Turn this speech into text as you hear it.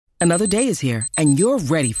Another day is here, and you're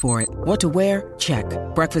ready for it. What to wear? Check.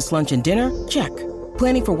 Breakfast, lunch, and dinner? Check.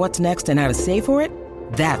 Planning for what's next and how to save for it?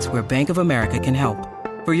 That's where Bank of America can help.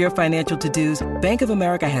 For your financial to-dos, Bank of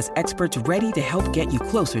America has experts ready to help get you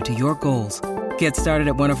closer to your goals. Get started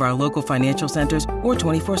at one of our local financial centers or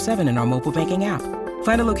 24/7 in our mobile banking app.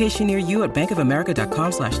 Find a location near you at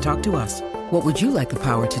bankofamerica.com/talktous. What would you like the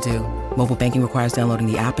power to do? Mobile banking requires downloading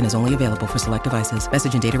the app and is only available for select devices.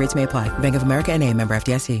 Message and data rates may apply. Bank of America N.A., member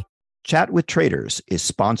FDIC. Chat with Traders is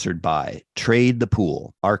sponsored by Trade the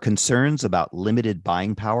Pool. Are concerns about limited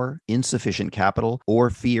buying power, insufficient capital, or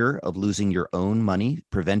fear of losing your own money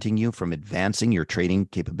preventing you from advancing your trading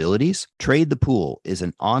capabilities? Trade the Pool is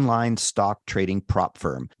an online stock trading prop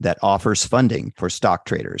firm that offers funding for stock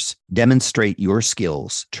traders. Demonstrate your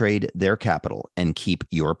skills, trade their capital, and keep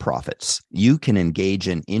your profits. You can engage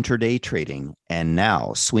in intraday trading and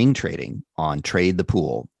now swing trading on Trade the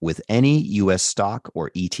Pool with any U.S. stock or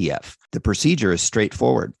ETF. The procedure is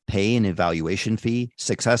straightforward. Pay an evaluation fee,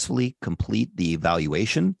 successfully complete the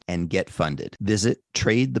evaluation, and get funded. Visit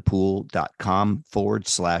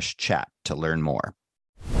tradethepool.com/chat to learn more.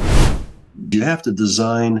 You have to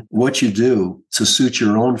design what you do to suit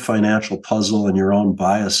your own financial puzzle and your own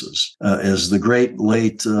biases. As the great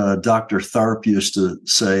late Dr. Tharp used to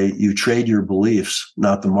say, you trade your beliefs,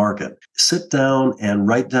 not the market. Sit down and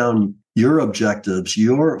write down your objectives,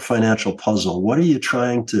 your financial puzzle. What are you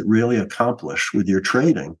trying to really accomplish with your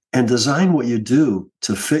trading? And design what you do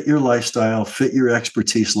to fit your lifestyle, fit your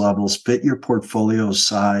expertise levels, fit your portfolio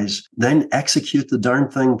size, then execute the darn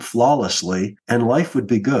thing flawlessly, and life would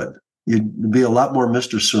be good. You'd be a lot more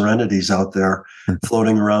Mr. Serenities out there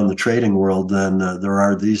floating around the trading world than there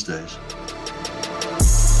are these days.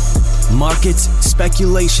 Markets,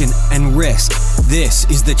 speculation, and risk. This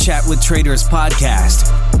is the Chat with Traders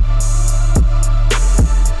podcast.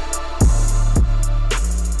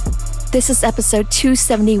 This is episode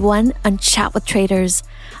 271 on Chat with Traders.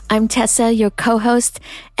 I'm Tessa, your co-host,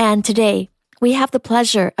 and today we have the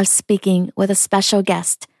pleasure of speaking with a special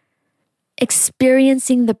guest.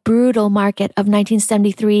 Experiencing the brutal market of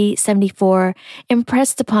 1973-74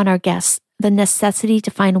 impressed upon our guests the necessity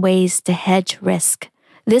to find ways to hedge risk.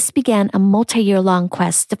 This began a multi-year-long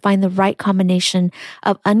quest to find the right combination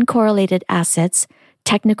of uncorrelated assets,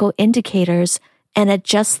 technical indicators, and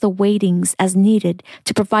adjust the weightings as needed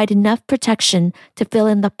to provide enough protection to fill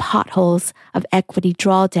in the potholes of equity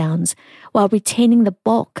drawdowns while retaining the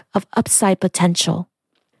bulk of upside potential.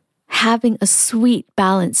 Having a sweet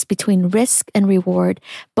balance between risk and reward,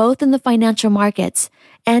 both in the financial markets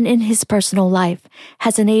and in his personal life,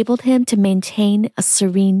 has enabled him to maintain a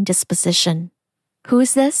serene disposition. Who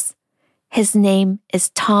is this? His name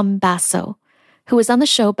is Tom Basso, who was on the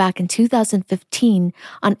show back in 2015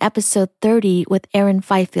 on episode 30 with Aaron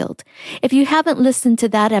Fifield. If you haven't listened to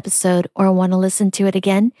that episode or want to listen to it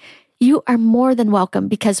again, you are more than welcome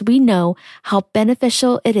because we know how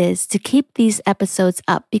beneficial it is to keep these episodes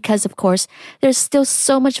up because, of course, there's still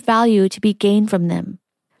so much value to be gained from them.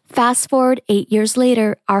 Fast forward 8 years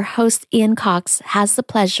later, our host Ian Cox has the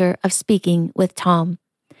pleasure of speaking with Tom.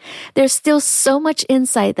 There's still so much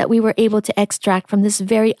insight that we were able to extract from this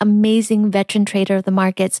very amazing veteran trader of the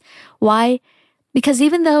markets. Why? Because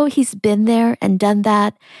even though he's been there and done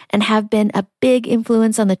that and have been a big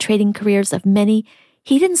influence on the trading careers of many,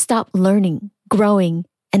 he didn't stop learning, growing,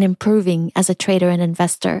 and improving as a trader and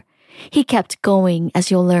investor. He kept going, as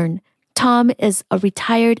you'll learn. Tom is a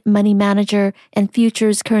retired money manager and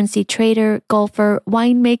futures currency trader, golfer,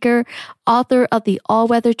 winemaker, author of The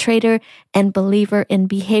All-Weather Trader, and believer in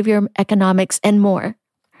behavior economics and more.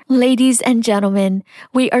 Ladies and gentlemen,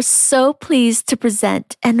 we are so pleased to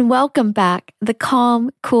present and welcome back the calm,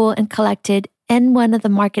 cool, and collected and one of the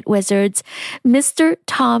market wizards, Mr.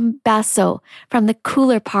 Tom Basso from the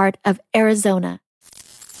cooler part of Arizona.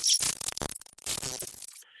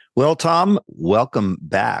 Well, Tom, welcome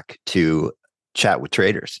back to Chat with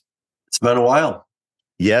Traders. It's been a while.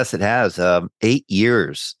 Yes, it has. 8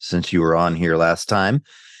 years since you were on here last time,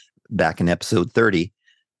 back in episode 30.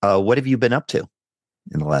 What have you been up to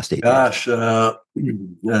in the last 8 years? Gosh,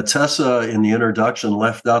 Tessa in the introduction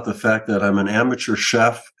left out the fact that I'm an amateur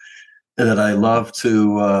chef and that I love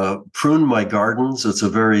to prune my gardens. It's a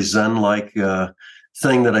very Zen-like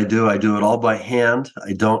thing that I do. I do it all by hand.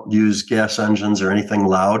 I don't use gas engines or anything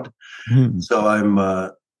loud. So I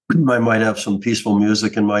might have some peaceful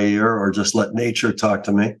music in my ear or just let nature talk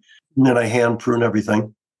to me. And then I hand prune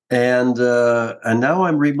everything. And now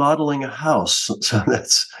I'm remodeling a house. So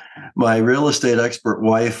that's my real estate expert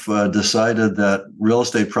wife decided that real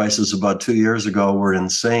estate prices about 2 years ago were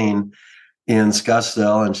insane in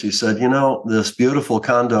Scottsdale. And she said, you know, this beautiful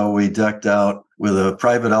condo we decked out with a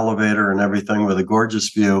private elevator and everything with a gorgeous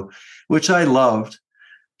view, which I loved.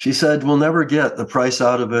 She said, we'll never get the price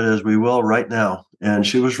out of it as we will right now. And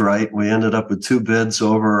she was right. We ended up with 2 bids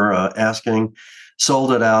over asking,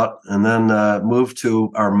 sold it out, and then moved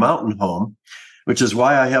to our mountain home, which is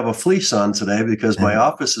why I have a fleece on today, because my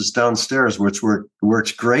office is downstairs, which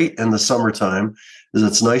works great in the summertime, because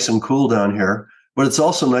it's nice and cool down here. But it's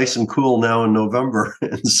also nice and cool now in November.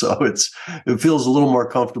 And so it feels a little more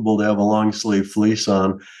comfortable to have a long sleeve fleece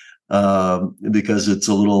on. Because it's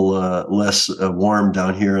a little less warm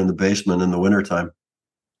down here in the basement in the wintertime.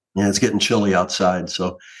 And it's getting chilly outside.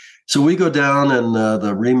 So we go down, and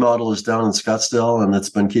the remodel is down in Scottsdale, and it's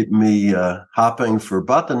been keeping me hopping for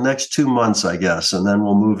about the next 2 months, I guess. And then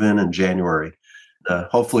we'll move in January.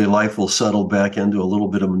 Hopefully life will settle back into a little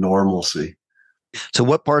bit of normalcy. So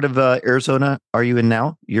what part of Arizona are you in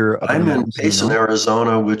now? I'm in Payson,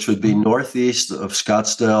 Arizona, which would be northeast of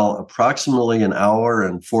Scottsdale, approximately an hour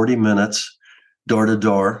and 40 minutes door to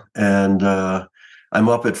door. And I'm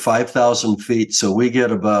up at 5,000 feet. So we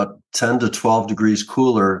get about 10 to 12 degrees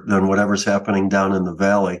cooler than whatever's happening down in the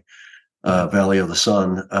Valley of the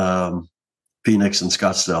Sun, Phoenix and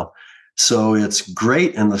Scottsdale. So it's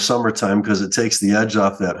great in the summertime because it takes the edge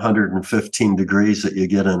off that 115 degrees that you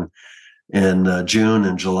get in June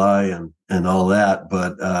and July and all that,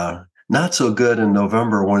 but not so good in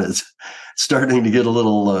November when it's starting to get a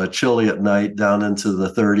little chilly at night, down into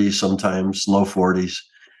the 30s, sometimes low 40s.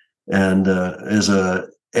 And as a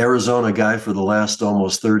Arizona guy for the last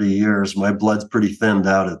almost 30 years, my blood's pretty thinned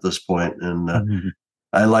out at this point, and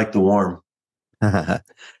I like the warm.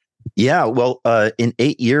 Yeah, well, in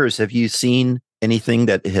 8 years, have you seen anything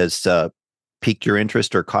that has piqued your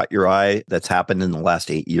interest or caught your eye that's happened in the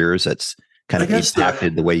last 8 years that's kind of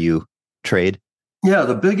impacted the way you trade? Yeah,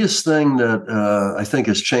 the biggest thing that I think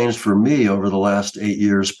has changed for me over the last 8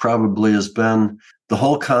 years probably has been the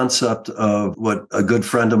whole concept of what a good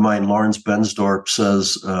friend of mine, Lawrence Bensdorp,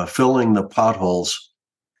 says, filling the potholes.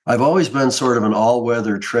 I've always been sort of an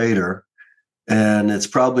all-weather trader, and it's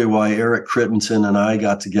probably why Eric Crittenton and I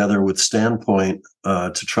got together with Standpoint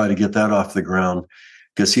to try to get that off the ground,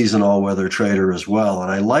 because he's an all-weather trader as well.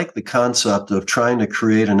 And I like the concept of trying to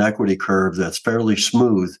create an equity curve that's fairly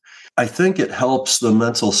smooth. I think it helps the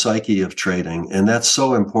mental psyche of trading, and that's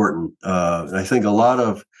so important. I think a lot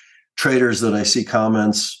of traders that I see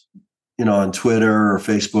comments, on Twitter or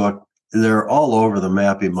Facebook, they're all over the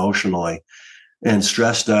map emotionally and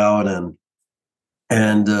stressed out.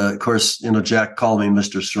 And of course, Jack called me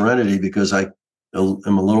Mr. Serenity because I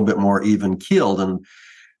am a little bit more even-keeled. And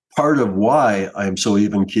part of why I'm so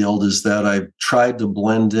even-keeled is that I've tried to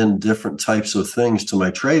blend in different types of things to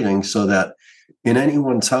my trading so that in any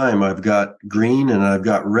one time I've got green and I've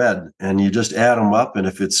got red, and you just add them up. And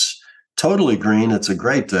if it's totally green, it's a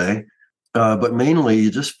great day. But mainly you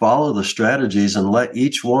just follow the strategies and let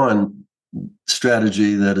each one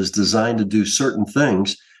strategy that is designed to do certain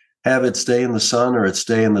things have it stay in the sun or it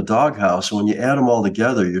stay in the doghouse. When you add them all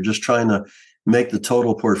together, you're just trying to make the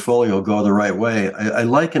total portfolio go the right way. I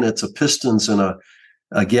liken it to pistons in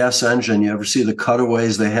a gas engine. You ever see the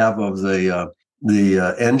cutaways they have of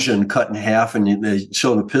the engine cut in half, and they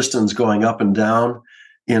show the pistons going up and down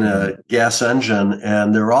in a gas engine,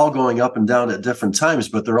 and they're all going up and down at different times,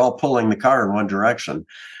 but they're all pulling the car in one direction.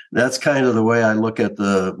 That's kind of the way I look at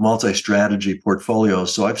the multi-strategy portfolio.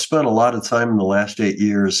 So I've spent a lot of time in the last 8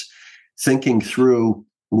 years thinking through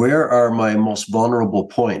where are my most vulnerable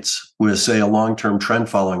points with, say, a long-term trend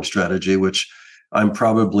following strategy, which I'm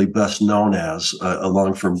probably best known as a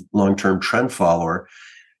long-term trend follower.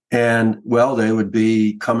 And, well, they would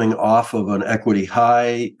be coming off of an equity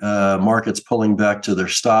high, markets pulling back to their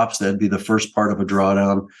stops. That'd be the first part of a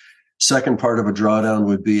drawdown. Second part of a drawdown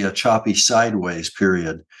would be a choppy sideways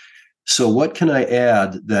period. So what can I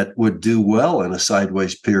add that would do well in a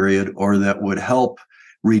sideways period, or that would help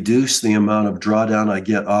reduce the amount of drawdown I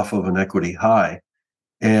get off of an equity high?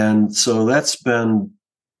 And so that's been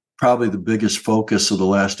probably the biggest focus of the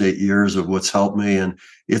last 8 years of what's helped me. And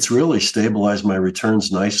it's really stabilized my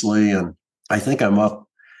returns nicely. And I think I'm up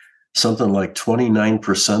something like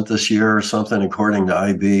 29% this year or something, according to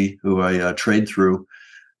IB, who I trade through.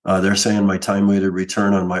 They're saying my time-weighted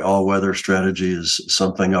return on my all-weather strategy is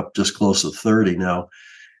something up just close to 30 now.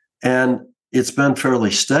 And it's been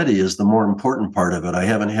fairly steady is the more important part of it. I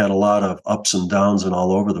haven't had a lot of ups and downs and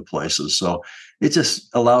all over the places. So it just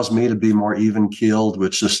allows me to be more even-keeled,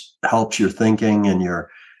 which just helps your thinking and your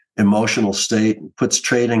emotional state, puts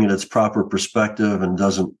trading in its proper perspective, and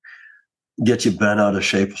doesn't get you bent out of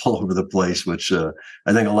shape all over the place, which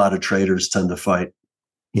I think a lot of traders tend to fight.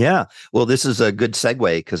 Yeah. Well, this is a good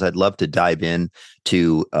segue because I'd love to dive in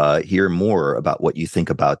to hear more about what you think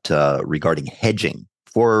about regarding hedging.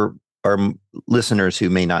 For our listeners who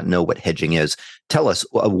may not know what hedging is, tell us,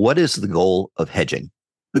 what is the goal of hedging?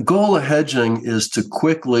 The goal of hedging is to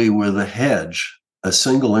quickly, with a hedge, a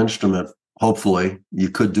single instrument, hopefully, you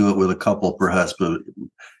could do it with a couple perhaps, but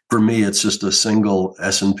for me, it's just a single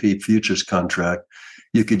S&P futures contract.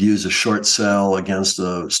 You could use a short sell against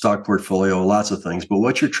a stock portfolio, lots of things. But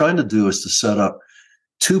what you're trying to do is to set up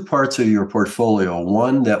two parts of your portfolio,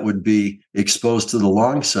 one that would be exposed to the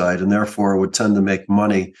long side and therefore would tend to make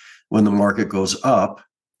money when the market goes up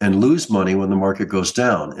and lose money when the market goes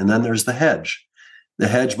down. And then there's the hedge. The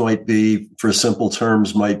hedge might be, for simple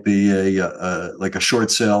terms, might be like a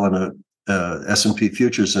short sale in a S&P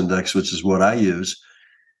futures index, which is what I use.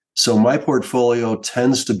 So my portfolio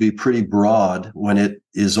tends to be pretty broad when it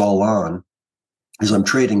is all on, because I'm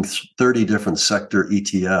trading 30 different sector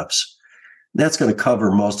ETFs. That's going to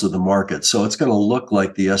cover most of the market. So it's going to look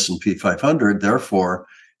like the S&P 500. Therefore,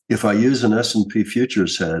 if I use an S&P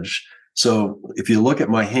futures hedge, so if you look at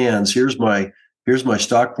my hands, here's my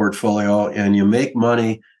stock portfolio, and you make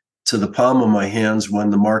money to the palm of my hands when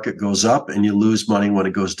the market goes up, and you lose money when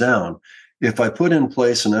it goes down. If I put in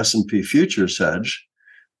place an S&P futures hedge,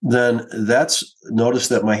 then notice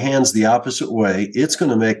that my hand's the opposite way. It's going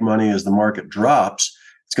to make money as the market drops.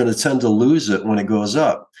 It's going to tend to lose it when it goes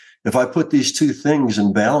up. If I put these two things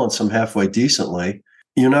and balance them halfway decently,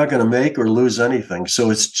 you're not going to make or lose anything. So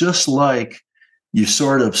it's just like you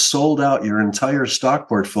sort of sold out your entire stock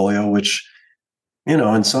portfolio, which,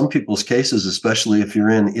 in some people's cases, especially if you're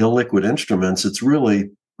in illiquid instruments, it's really,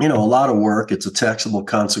 a lot of work. It's a taxable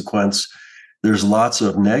consequence. There's lots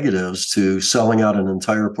of negatives to selling out an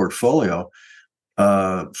entire portfolio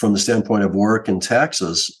from the standpoint of work and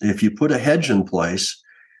taxes. If you put a hedge in place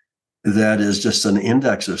that is just an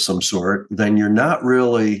index of some sort, then you're not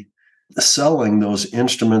really selling those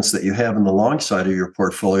instruments that you have in the long side of your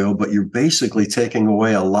portfolio, but you're basically taking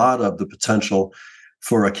away a lot of the potential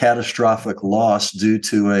for a catastrophic loss due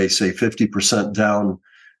to a, say, 50% down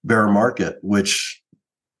bear market, which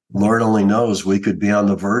Lord only knows we could be on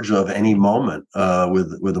the verge of any moment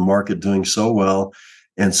with the market doing so well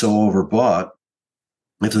and so overbought.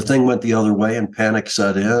 If the thing went the other way and panic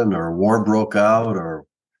set in or war broke out or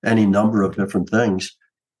any number of different things,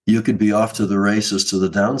 you could be off to the races to the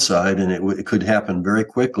downside, and it could happen very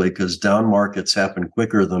quickly because down markets happen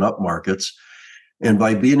quicker than up markets. And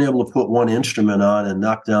by being able to put one instrument on and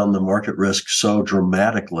knock down the market risk so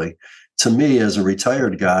dramatically, to me, as a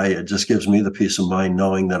retired guy, it just gives me the peace of mind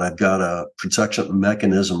knowing that I've got a protection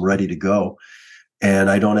mechanism ready to go, and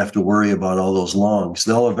I don't have to worry about all those longs.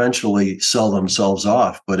 They'll eventually sell themselves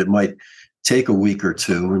off, but it might take a week or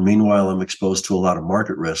two. And meanwhile, I'm exposed to a lot of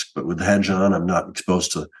market risk. But with the hedge on, I'm not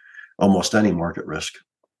exposed to almost any market risk.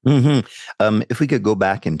 Mm-hmm. If we could go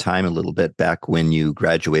back in time a little bit, back when you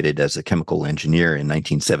graduated as a chemical engineer in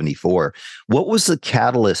 1974, what was the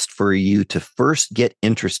catalyst for you to first get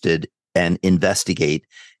interested and investigate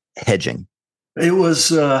hedging? It was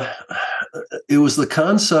the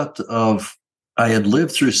concept of, I had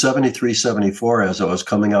lived through 73, 74 as I was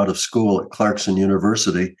coming out of school at Clarkson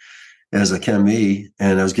University as a ChemE,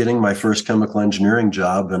 and I was getting my first chemical engineering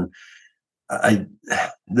job. And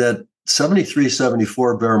that 73,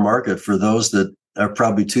 74 bear market, for those that are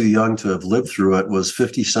probably too young to have lived through it, was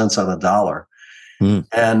 50 cents on a dollar.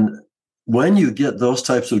 And when you get those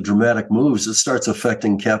types of dramatic moves, it starts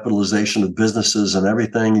affecting capitalization of businesses and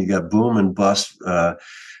everything. You got boom and bust,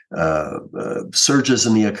 surges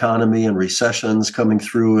in the economy and recessions coming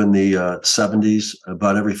through in the 70s,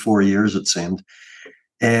 about every 4 years, it seemed.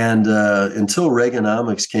 And until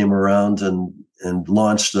Reaganomics came around and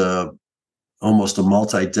launched almost a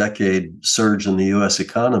multi-decade surge in the U.S.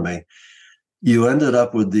 economy, you ended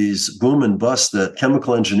up with these boom and bust that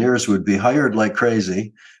chemical engineers would be hired like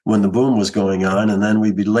crazy when the boom was going on, and then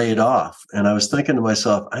we'd be laid off. And I was thinking to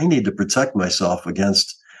myself, I need to protect myself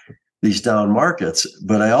against these down markets.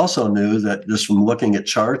 But I also knew that just from looking at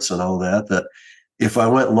charts and all that, that if I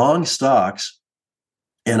went long stocks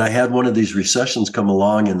and I had one of these recessions come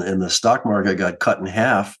along and the stock market got cut in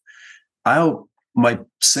half, my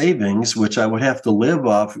savings, which I would have to live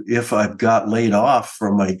off if I got laid off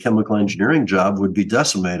from my chemical engineering job, would be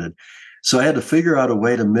decimated. So I had to figure out a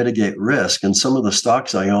way to mitigate risk. And some of the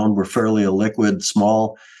stocks I owned were fairly illiquid,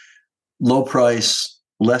 small, low price,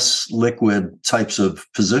 less liquid types of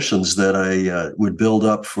positions that I would build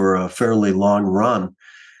up for a fairly long run,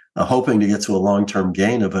 hoping to get to a long-term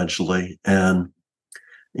gain eventually. And,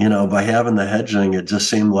 by having the hedging, it just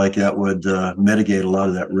seemed like that would mitigate a lot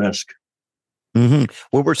of that risk. Mm-hmm.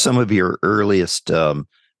 What were some of your earliest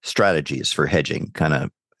strategies for hedging? Kind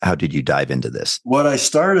of how did you dive into this? What I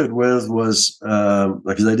started with was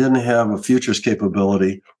because I didn't have a futures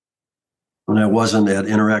capability, and I wasn't at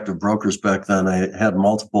Interactive Brokers back then. I had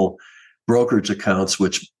multiple brokerage accounts,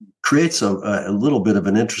 which creates a little bit of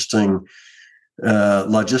an interesting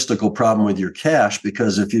logistical problem with your cash,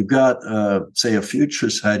 because if you've got, say, a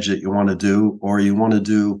futures hedge that you want to do, or you want to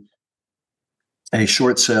do a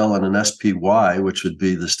short sale and an SPY, which would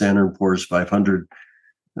be the Standard & Poor's 500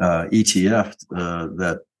 ETF,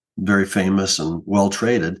 that very famous and well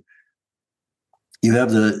traded, you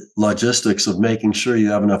have the logistics of making sure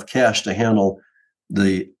you have enough cash to handle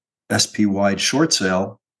the SPY short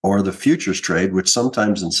sale or the futures trade, which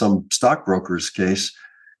sometimes in some stockbrokers' case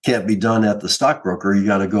can't be done at the stockbroker. You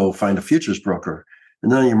got to go find a futures broker.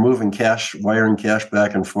 And then you're moving cash, wiring cash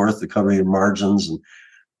back and forth to cover your margins. And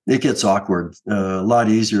it gets awkward. A lot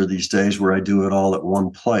easier these days where I do it all at one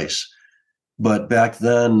place. But back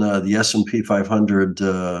then, the S&P 500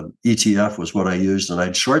 ETF was what I used, and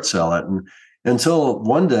I'd short sell it. And until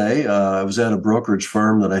one day, I was at a brokerage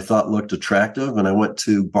firm that I thought looked attractive, and I went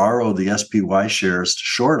to borrow the SPY shares to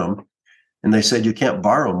short them. And they said, "You can't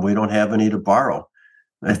borrow them. We don't have any to borrow."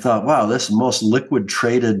 I thought, wow, this is the most liquid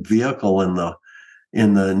traded vehicle on the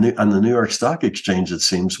New York Stock Exchange, it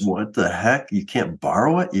seems. What the heck? You can't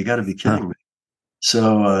borrow it? You got to be kidding me.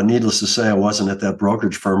 So needless to say, I wasn't at that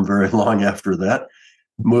brokerage firm very long after that.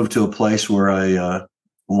 Moved to a place where I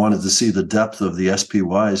wanted to see the depth of the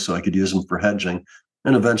SPYs so I could use them for hedging,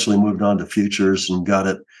 and eventually moved on to futures and got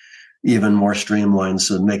it even more streamlined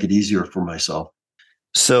to make it easier for myself.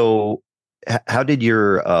 So how did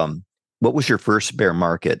what was your first bear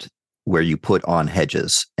market where you put on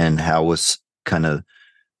hedges, and how was kind of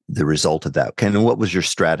the result of that? What was your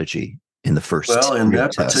strategy in the first? Well, in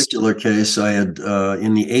that particular case, I had,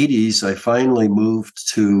 in the 80s, I finally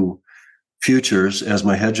moved to futures as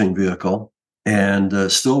my hedging vehicle,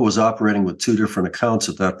 and still was operating with two different accounts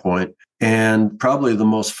at that point. And probably the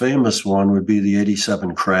most famous one would be the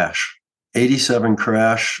 87 crash. 87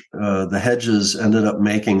 crash, the hedges ended up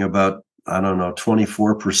making about,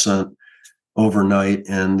 24% overnight,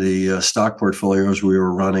 and the stock portfolios we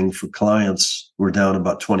were running for clients were down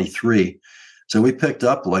about 23. So we picked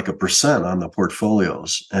up like 1% on the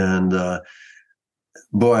portfolios. And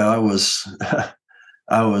boy, I was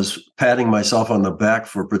patting myself on the back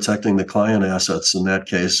for protecting the client assets in that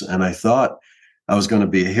case. And I thought I was going to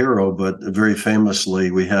be a hero, but very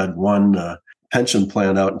famously, we had one pension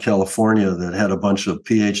plan out in California that had a bunch of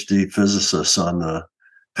PhD physicists on the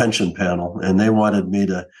pension panel, and they wanted me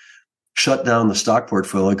to shut down the stock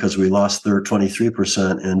portfolio because we lost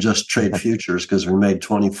 23% and just trade futures because we made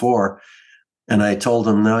 24. And I told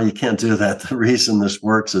them, no, you can't do that. The reason this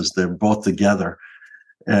works is they're both together,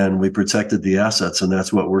 and we protected the assets, and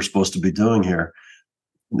that's what we're supposed to be doing here.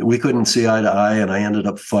 We couldn't see eye to eye, and I ended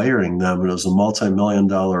up firing them. It was a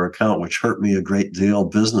multi-million-dollar account, which hurt me a great deal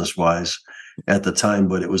business-wise at the time,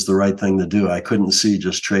 but it was the right thing to do. I couldn't see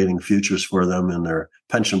just trading futures for them in their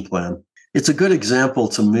pension plan. It's a good example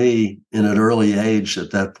to me in an early age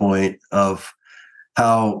at that point of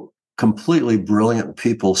how completely brilliant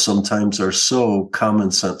people sometimes are so common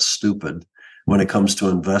sense stupid when it comes to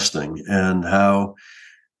investing, and how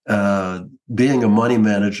being a money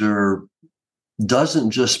manager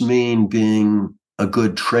doesn't just mean being a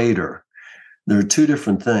good trader. There are two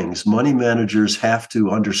different things. Money managers have to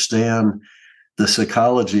understand the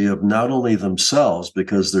psychology of not only themselves,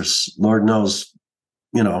 because there's, Lord knows,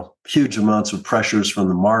 huge amounts of pressures from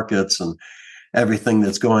the markets and everything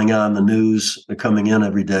that's going on, the news coming in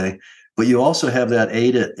every day, but you also have that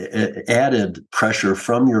added pressure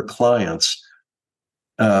from your clients,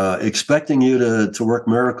 expecting you to work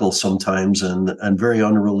miracles sometimes, and very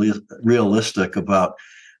unrealistic about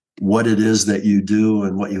what it is that you do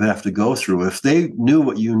and what you have to go through. If they knew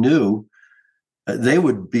what you knew, they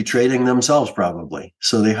would be trading themselves probably.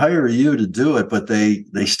 So they hire you to do it, but they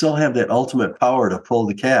still have that ultimate power to pull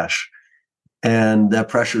the cash. And that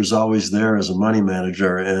pressure is always there as a money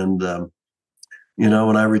manager. And,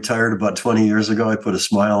 when I retired about 20 years ago, I put a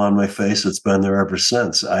smile on my face. It's been there ever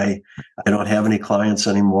since. I don't have any clients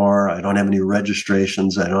anymore. I don't have any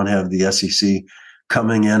registrations. I don't have the SEC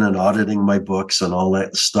coming in and auditing my books and all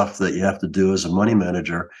that stuff that you have to do as a money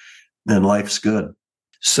manager. And life's good.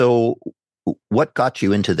 So what got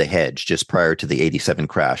you into the hedge just prior to the 87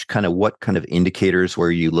 crash? What kind of indicators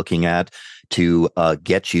were you looking at to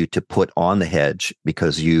get you to put on the hedge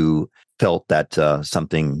because you felt that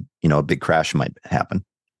something, a big crash might happen?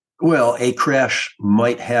 Well, a crash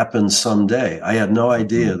might happen someday. I had no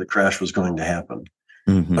idea the crash was going to happen.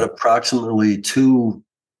 Mm-hmm. But approximately 2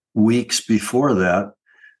 weeks before that,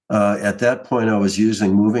 At that point, I was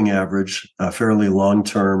using moving average, fairly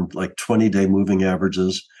long-term, like 20-day moving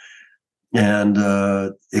averages. And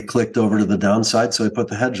it clicked over to the downside, so I put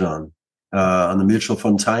the hedge on. On the mutual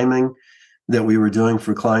fund timing that we were doing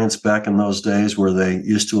for clients back in those days where they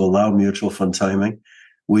used to allow mutual fund timing,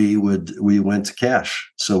 we went to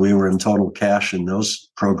cash. So we were in total cash in those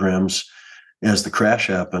programs as the crash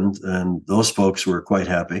happened, and those folks were quite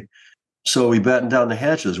happy. So we battened down the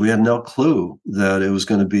hatches. We had no clue that it was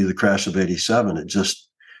going to be the crash of 87. It just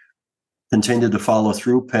continued to follow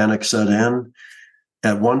through. Panic set in.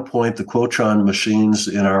 At one point, the Quotron machines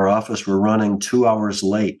in our office were running 2 hours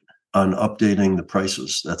late on updating the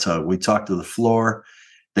prices. That's how we talked to the floor.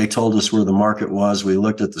 They told us where the market was. We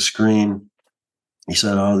looked at the screen. He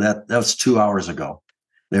said, "Oh, that was 2 hours ago."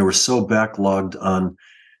 They were so backlogged on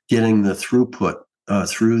getting the throughput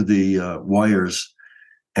through the wires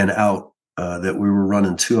and out that we were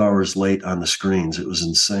running 2 hours late on the screens. It was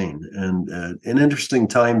insane, and an interesting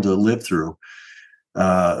time to live through,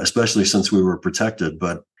 especially since we were protected.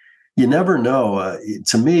 But you never know.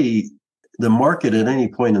 To me, the market at any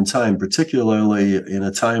point in time, particularly in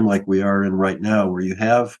a time like we are in right now, where you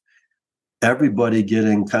have everybody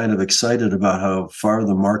getting kind of excited about how far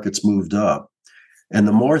the market's moved up. And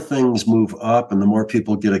the more things move up and the more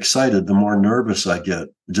people get excited, the more nervous I get,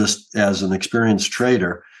 just as an experienced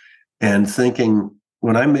trader, and thinking,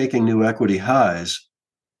 when I'm making new equity highs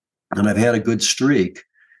and I've had a good streak,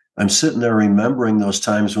 I'm sitting there remembering those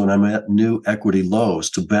times when I'm at new equity lows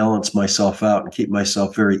to balance myself out and keep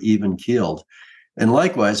myself very even keeled. And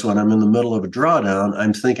likewise, when I'm in the middle of a drawdown,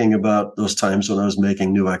 I'm thinking about those times when I was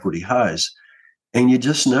making new equity highs. And you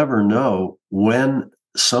just never know when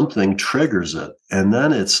something triggers it. And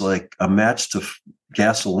then it's like a match to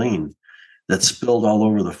gasoline that's spilled all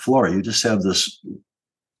over the floor. You just have this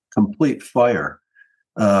complete fire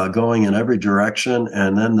going in every direction.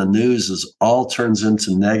 And then the news all turns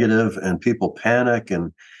into negative and people panic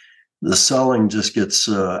and the selling just gets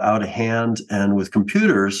out of hand. And with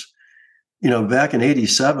computers, back in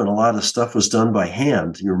 87, a lot of stuff was done by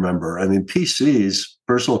hand, you remember. I mean, PCs,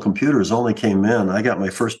 personal computers, only came in. I got my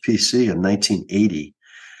first PC in 1980.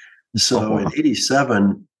 So in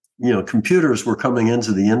 87, computers were coming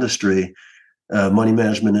into the industry, money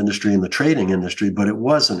management industry and the trading industry, but it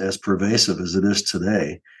wasn't as pervasive as it is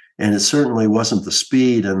today. And it certainly wasn't the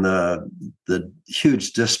speed and the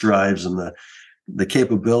huge disk drives and the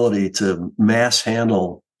capability to mass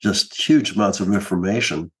handle just huge amounts of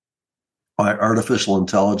information. Artificial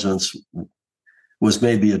intelligence was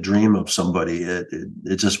maybe a dream of somebody.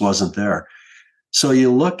 It just wasn't there. So you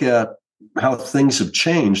look at how things have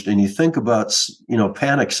changed and you think about,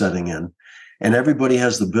 panic setting in, and everybody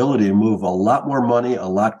has the ability to move a lot more money a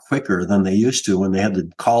lot quicker than they used to when they had to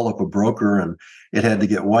call up a broker and it had to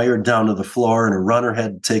get wired down to the floor and a runner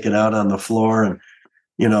had to take it out on the floor. And,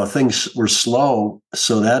 things were slow.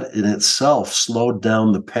 So that in itself slowed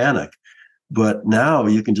down the panic. But now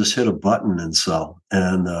you can just hit a button and sell.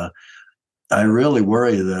 And I really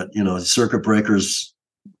worry that, circuit breakers,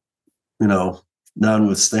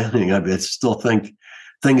 notwithstanding, I still think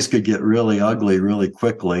things could get really ugly really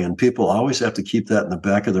quickly. And people always have to keep that in the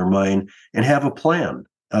back of their mind and have a plan.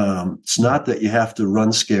 It's not that you have to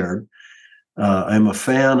run scared. I'm a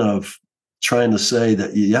fan of trying to say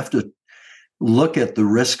that you have to look at the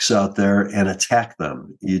risks out there and attack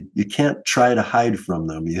them. You can't try to hide from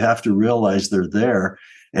them. You have to realize they're there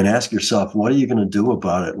and ask yourself, what are you going to do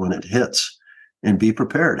about it when it hits? And be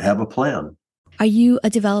prepared, have a plan. Are you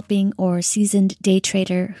a developing or seasoned day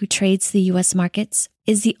trader who trades the U.S. markets?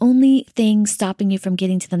 Is the only thing stopping you from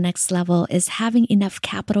getting to the next level is having enough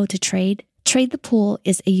capital to trade? Trade the Pool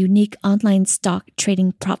is a unique online stock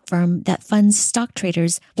trading prop firm that funds stock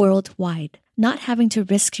traders worldwide. Not having to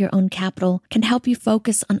risk your own capital can help you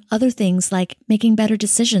focus on other things like making better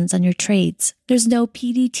decisions on your trades. There's no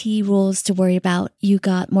PDT rules to worry about. You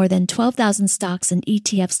got more than 12,000 stocks and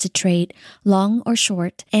ETFs to trade, long or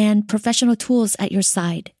short, and professional tools at your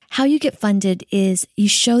side. How you get funded is you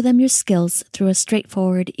show them your skills through a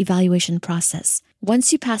straightforward evaluation process.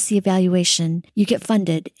 Once you pass the evaluation, you get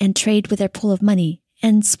funded and trade with their pool of money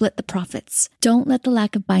and split the profits. Don't let the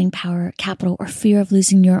lack of buying power, capital, or fear of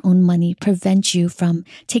losing your own money prevent you from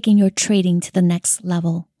taking your trading to the next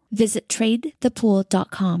level. Visit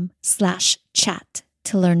tradethepool.com/chat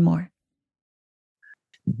to learn more.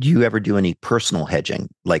 Do you ever do any personal hedging,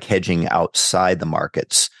 like hedging outside the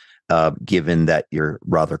markets, given that you're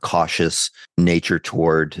rather cautious nature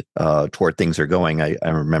toward things are going? I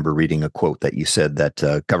remember reading a quote that you said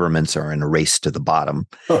that governments are in a race to the bottom.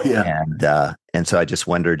 Oh, yeah. And so I just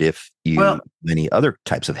wondered if you do any other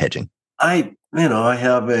types of hedging. I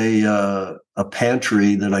have a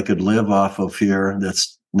pantry that I could live off of here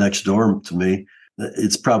that's next door to me.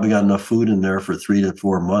 It's probably got enough food in there for 3 to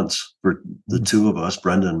 4 months for the two of us,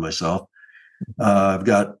 Brenda and myself. I've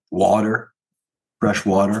got water, fresh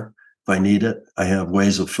water, if I need it. I have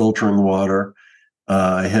ways of filtering water.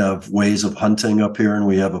 I have ways of hunting up here, and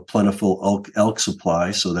we have a plentiful elk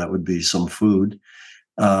supply, so that would be some food.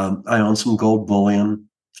 I own some gold bullion,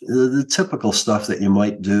 the typical stuff that you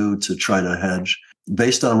might do to try to hedge.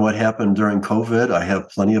 Based on what happened during COVID, I have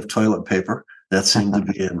plenty of toilet paper. That seemed to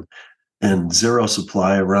be in zero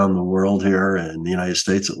supply around the world here, in the United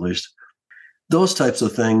States at least. Those types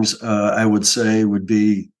of things, I would say, would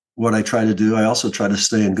be what I try to do. I also try to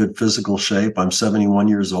stay in good physical shape. I'm 71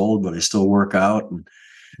 years old, but I still work out and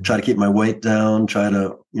try to keep my weight down, try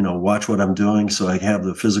to, watch what I'm doing so I have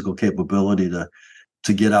the physical capability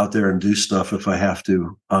to get out there and do stuff if I have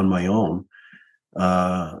to on my own.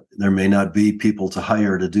 There may not be people to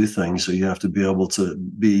hire to do things, so you have to be able to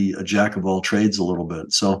be a jack of all trades a little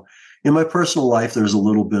bit. So in my personal life, there's a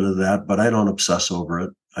little bit of that, but I don't obsess over it.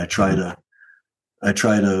 I try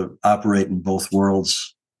to operate in both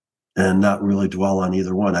worlds and not really dwell on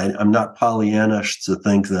either one. I'm not Pollyannish to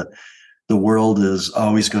think that the world is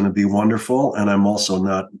always going to be wonderful, and I'm also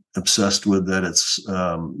not obsessed with that it's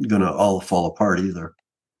going to all fall apart either.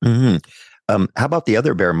 Mm-hmm. How about the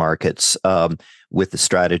other bear markets with the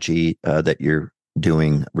strategy that you're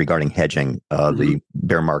doing regarding hedging, the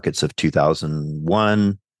bear markets of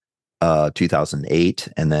 2001, 2008,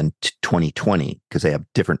 and then 2020, because they have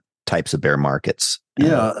different types of bear markets?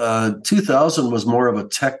 2000 was more of a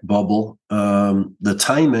tech bubble. The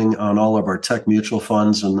timing on all of our tech mutual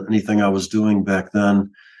funds and anything I was doing back then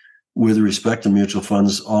with respect to mutual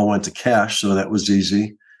funds all went to cash, so that was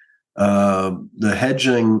easy. The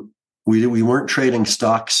hedging, we weren't trading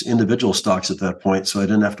stocks, individual stocks at that point, so I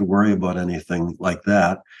didn't have to worry about anything like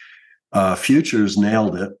that. Futures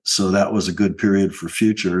nailed it, so that was a good period for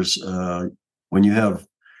futures. When you have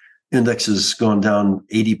indexes going down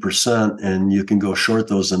 80% and you can go short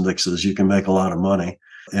those indexes, you can make a lot of money.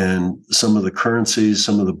 And some of the currencies,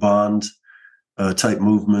 some of the bond type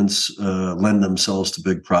movements lend themselves to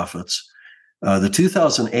big profits. The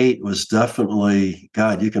 2008 was definitely,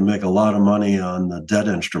 God, you can make a lot of money on the debt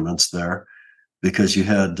instruments there because you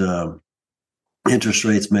had interest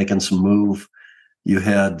rates making some move. You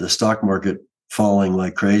had the stock market falling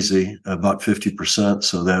like crazy, about 50%.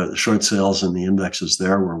 So the short sales in the indexes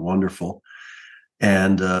there were wonderful.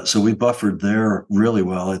 And so we buffered there really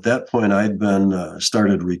well. At that point, I'd been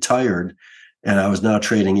started retired, and I was now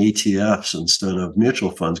trading ETFs instead of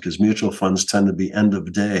mutual funds because mutual funds tend to be end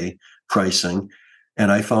of day pricing. And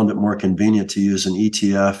I found it more convenient to use an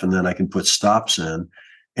ETF, and then I can put stops in.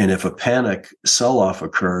 And if a panic sell-off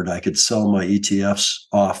occurred, I could sell my ETFs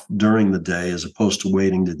off during the day as opposed to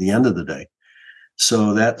waiting to the end of the day.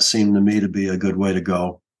 So that seemed to me to be a good way to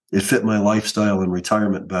go. It fit my lifestyle and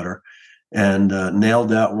retirement better, and nailed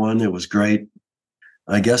that one. It was great.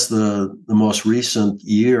 I guess the most recent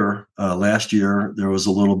year, last year, there was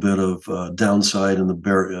a little bit of downside in the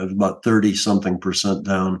bear, about 30-something%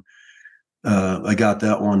 down. I got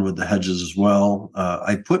that one with the hedges as well.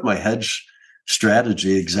 I put my hedge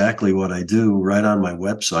strategy, exactly what I do, right on my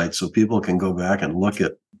website, so people can go back and look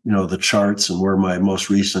at the charts and where my most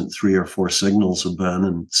recent 3 or 4 signals have been,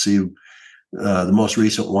 and see the most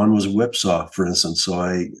recent one was whipsaw, for instance. So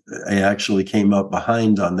I actually came up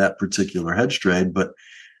behind on that particular hedge trade, but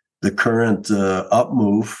the current up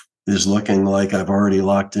move is looking like I've already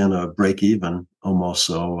locked in a break even almost.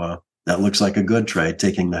 So that looks like a good trade,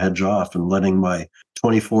 taking the hedge off and letting my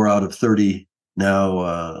 24 out of 30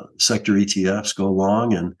 now sector ETFs go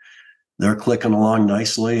long, and they're clicking along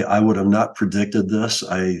nicely. I would have not predicted this.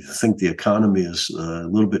 I think the economy is a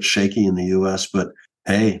little bit shaky in the U.S., but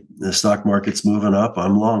hey, the stock market's moving up.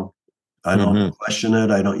 I'm long. I don't question it.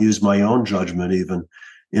 I don't use my own judgment even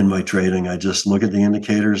in my trading. I just look at the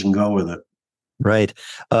indicators and go with it. Right.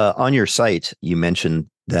 On your site, you mentioned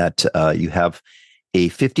that you have a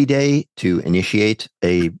 50-day to initiate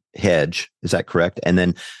a hedge. Is that correct? And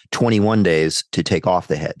then 21 days to take off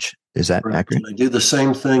the hedge. Is that accurate? I do the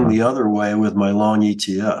same thing the other way with my long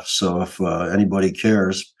ETF. So if anybody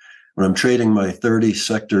cares, when I'm trading my 30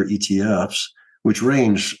 sector ETFs, which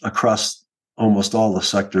range across almost all the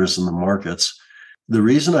sectors in the markets, the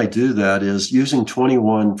reason I do that is using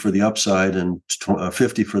 21 for the upside and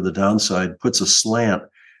 50 for the downside puts a slant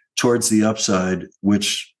towards the upside,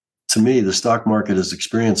 which to me, the stock market has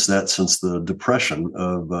experienced that since the depression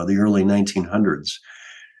of the early 1900s.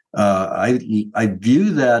 I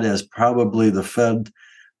view that as probably the Fed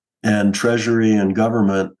and Treasury and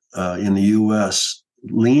government in the U.S.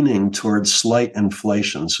 leaning towards slight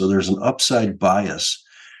inflation. So there's an upside bias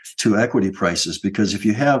to equity prices, because if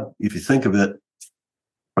you think of it,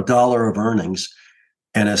 $1 of earnings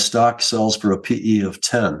and a stock sells for a PE of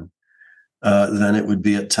 10, then it would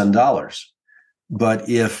be at $10. But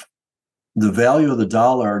if the value of the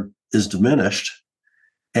dollar is diminished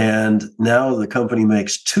and now the company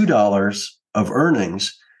makes $2 of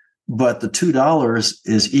earnings, but the $2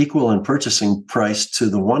 is equal in purchasing price to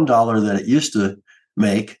the $1 that it used to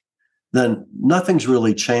make, then nothing's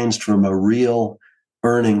really changed from a real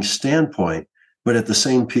earnings standpoint. But at the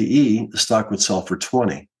same PE, the stock would sell for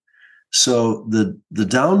 20. So the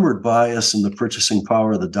downward bias in the purchasing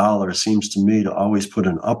power of the dollar seems to me to always put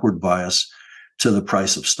an upward bias to the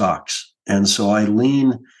price of stocks. And so I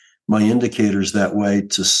lean my indicators that way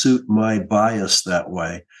to suit my bias that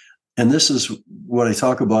way. And this is what I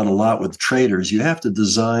talk about a lot with traders. You have to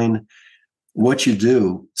design what you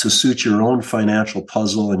do to suit your own financial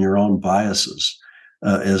puzzle and your own biases.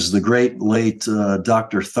 As the great late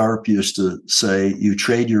Dr. Tharp used to say, you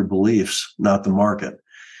trade your beliefs, not the market.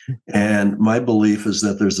 And my belief is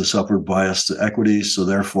that there's this upward bias to equities, so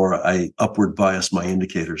therefore I upward bias my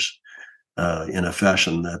indicators in a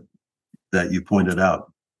fashion that you pointed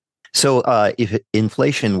out. So if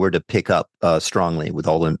inflation were to pick up strongly with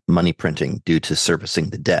all the money printing due to servicing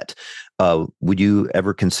the debt, would you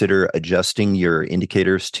ever consider adjusting your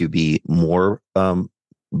indicators to be more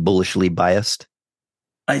bullishly biased?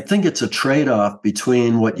 I think it's a trade-off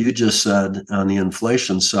between what you just said on the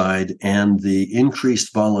inflation side and the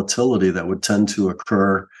increased volatility that would tend to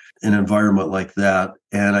occur in an environment like that.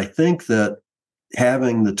 And I think that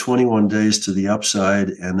having the 21 days to the upside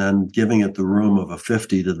and then giving it the room of a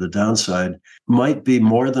 50 to the downside might be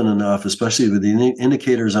more than enough, especially with the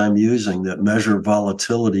indicators I'm using that measure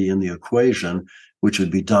volatility in the equation, which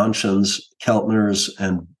would be Donchian's, Keltner's,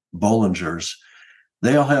 and Bollinger's.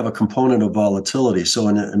 They all have a component of volatility. So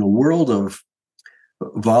in a world of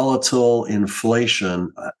volatile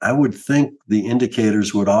inflation, I would think the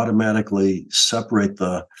indicators would automatically separate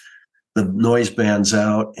the noise bands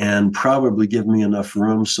out and probably give me enough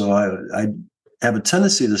room. So I have a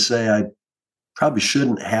tendency to say I probably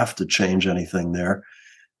shouldn't have to change anything there.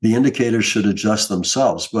 The indicators should adjust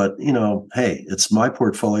themselves. But, hey, it's my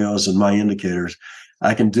portfolios and my indicators.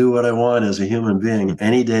 I can do what I want as a human being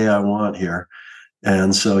any day I want here.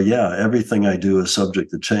 And so, yeah, everything I do is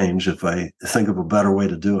subject to change if I think of a better way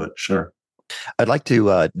to do it. Sure. I'd like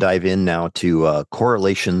to dive in now to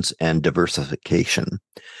correlations and diversification.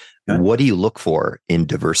 Okay. What do you look for in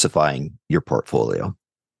diversifying your portfolio?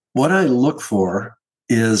 What I look for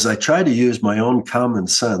is I try to use my own common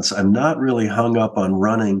sense. I'm not really hung up on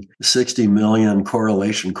running 60 million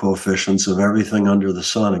correlation coefficients of everything under the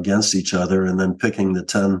sun against each other and then picking the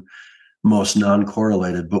 10 most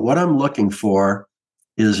non-correlated. But what I'm looking for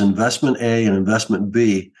is investment A and investment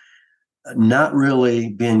B not really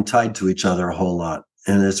being tied to each other a whole lot.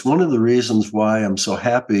 And it's one of the reasons why I'm so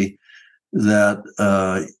happy that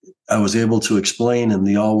I was able to explain in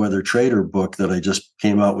the All-Weather Trader book that I just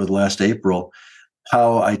came out with last April,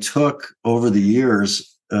 how I took over the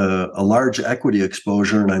years a large equity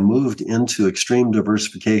exposure and I moved into extreme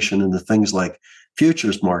diversification into things like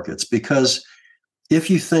futures markets. Because if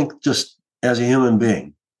you think just as a human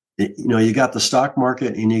being, you got the stock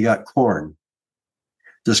market and you got corn.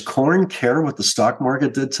 Does corn care what the stock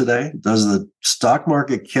market did today? Does the stock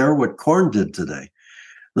market care what corn did today?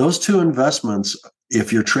 Those two investments,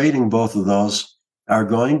 if you're trading both of those,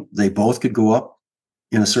 they both could go up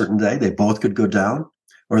in a certain day. They both could go down,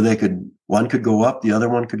 or one could go up, the other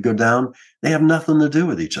one could go down. They have nothing to do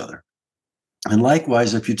with each other. And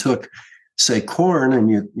likewise, if you took, say, corn and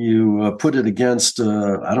you put it against,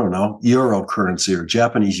 euro currency or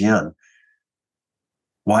Japanese yen,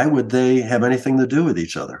 why would they have anything to do with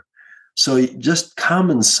each other? So just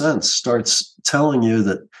common sense starts telling you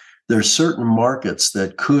that there's certain markets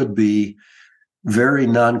that could be very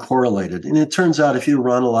non-correlated. And it turns out if you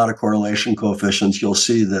run a lot of correlation coefficients, you'll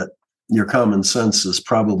see that your common sense is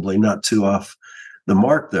probably not too off the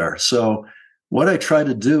mark there. So what I try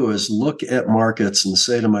to do is look at markets and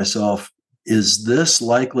say to myself, is this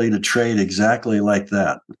likely to trade exactly like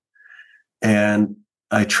that? And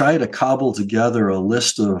I try to cobble together a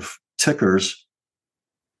list of tickers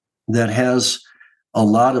that has a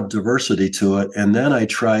lot of diversity to it. And then I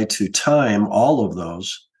try to time all of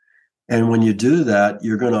those. And when you do that,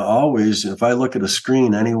 you're going to always, if I look at a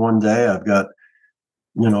screen any one day, I've got,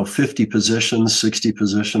 50 positions, 60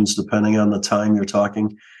 positions, depending on the time you're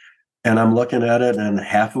talking. And I'm looking at it and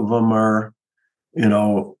half of them are,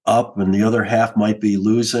 up and the other half might be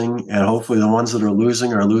losing. And hopefully the ones that are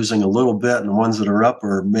losing a little bit and the ones that are up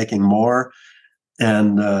are making more.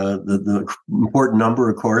 And the important number,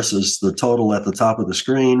 of course, is the total at the top of the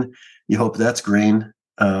screen. You hope that's green.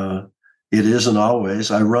 It isn't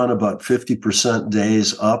always. I run about 50%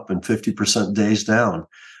 days up and 50% days down.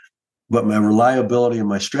 But my reliability and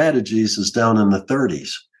my strategies is down in the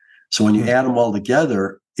 30s. So when you add them all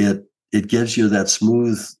together, it gives you that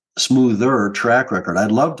smoother track record.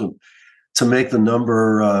 I'd love to make the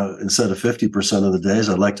number instead of 50% of the days,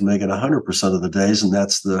 I'd like to make it 100% of the days. And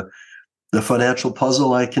that's the financial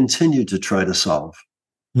puzzle I continue to try to solve.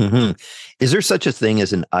 Mm-hmm. Is there such a thing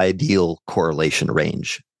as an ideal correlation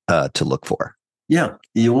range to look for? Yeah,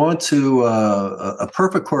 you want to, a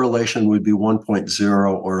perfect correlation would be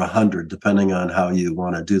 1.0 or 100, depending on how you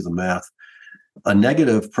want to do the math. A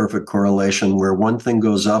negative perfect correlation where one thing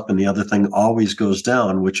goes up and the other thing always goes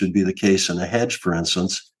down, which would be the case in a hedge, for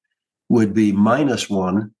instance, would be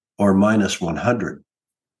 -1 or -100.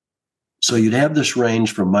 So you'd have this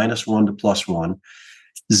range from -1 to +1.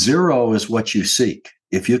 0 is what you seek.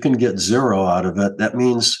 If you can get 0 out of it, that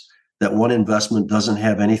means that one investment doesn't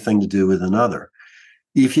have anything to do with another.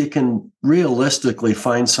 If you can realistically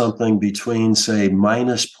find something between, say,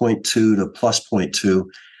 -0.2 to +0.2,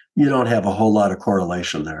 you don't have a whole lot of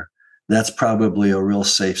correlation there. That's probably a real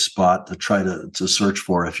safe spot to try to search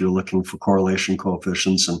for if you're looking for correlation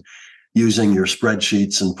coefficients and using your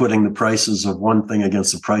spreadsheets and putting the prices of one thing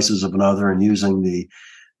against the prices of another and using the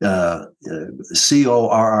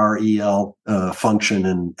CORREL function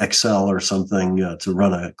in Excel or something to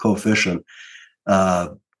run a coefficient.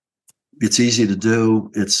 It's easy to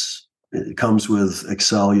do. It comes with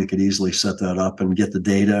Excel. You could easily set that up and get the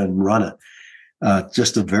data and run it.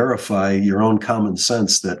 Just to verify your own common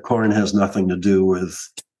sense that corn has nothing to do with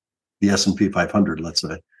the S&P 500, let's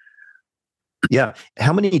say. Yeah.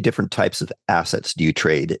 How many different types of assets do you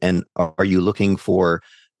trade? And are you looking for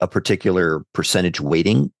a particular percentage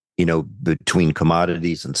weighting, between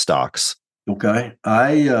commodities and stocks? Okay.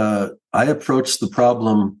 I approach the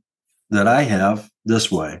problem that I have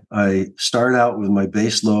this way. I start out with my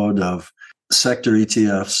base load of sector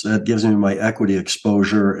ETFs. That gives me my equity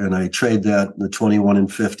exposure, and I trade that the 21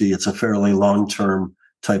 and 50. It's a fairly long-term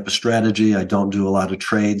type of strategy. I don't do a lot of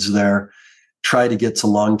trades there. Try to get to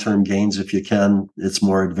long-term gains if you can. It's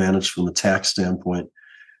more advantage from the tax standpoint.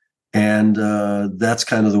 And that's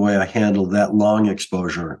kind of the way I handle that long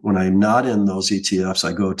exposure. When I'm not in those ETFs,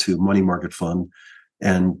 I go to money market fund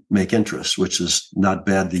and make interest, which is not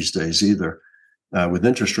bad these days either, with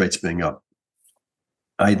interest rates being up.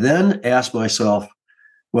 I then ask myself,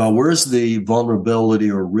 well, where's the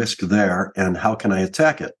vulnerability or risk there, and how can I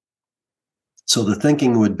attack it? So the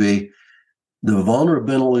thinking would be the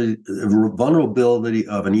vulnerability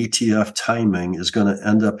of an ETF timing is going to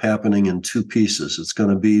end up happening in two pieces. It's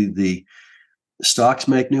going to be the stocks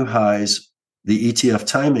make new highs, the ETF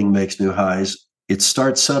timing makes new highs. It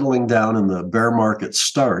starts settling down and the bear market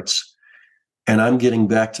starts, and I'm getting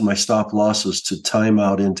back to my stop losses to time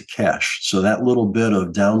out into cash. So that little bit of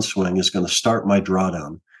downswing is going to start my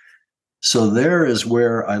drawdown. So there is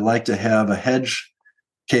where I like to have a hedge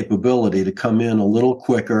capability to come in a little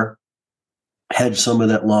quicker, hedge some of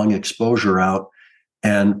that long exposure out,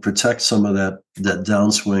 and protect some of that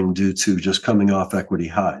downswing due to just coming off equity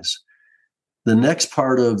highs. The next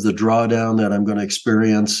part of the drawdown that I'm going to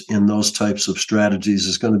experience in those types of strategies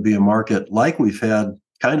is going to be a market like we've had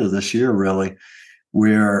kind of this year, really,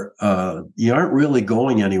 where you aren't really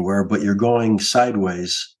going anywhere, but you're going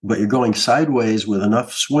sideways. But you're going sideways with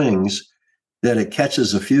enough swings that it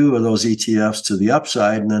catches a few of those ETFs to the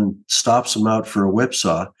upside and then stops them out for a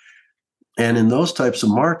whipsaw. And in those types of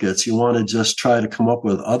markets, you want to just try to come up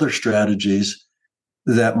with other strategies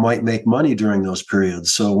that might make money during those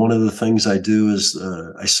periods. So one of the things I do is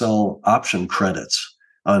I sell option credits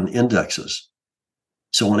on indexes.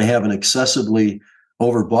 So when I have an excessively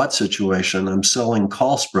overbought situation, I'm selling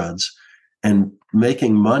call spreads and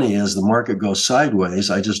making money as the market goes sideways.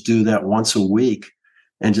 I just do that once a week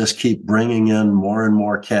and just keep bringing in more and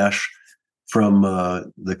more cash from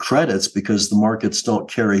the credits because the markets don't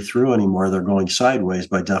carry through anymore. They're going sideways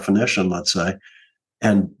by definition, let's say.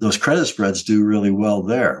 And those credit spreads do really well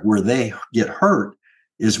there. Where they get hurt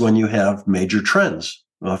is when you have major trends.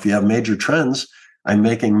 Well, if you have major trends, I'm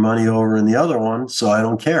making money over in the other one, so I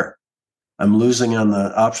don't care. I'm losing on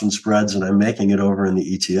the option spreads and I'm making it over in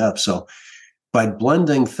the ETF. So by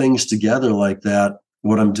blending things together like that,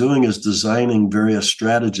 what I'm doing is designing various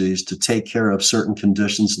strategies to take care of certain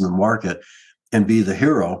conditions in the market and be the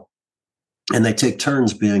hero. And they take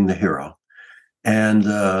turns being the hero. And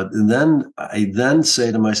then I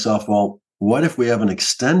say to myself, well, what if we have an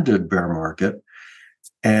extended bear market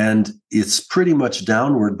And it's pretty much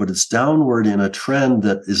downward, but it's downward in a trend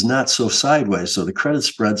that is not so sideways. So the credit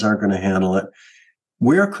spreads aren't going to handle it.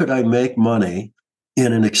 Where could I make money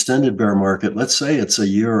in an extended bear market? Let's say it's a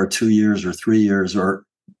year or 2 years or 3 years, or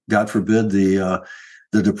God forbid, the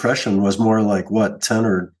depression was more like 10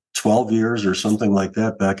 or 12 years or something like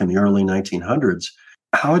that back in the early 1900s.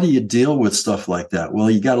 How do you deal with stuff like that?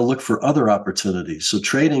 Well, you got to look for other opportunities. So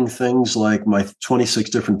trading things like my 26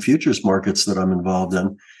 different futures markets that I'm involved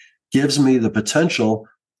in gives me the potential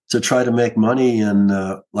to try to make money in,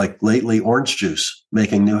 like lately, orange juice,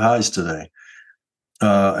 making new highs today.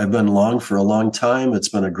 I've been long for a long time. It's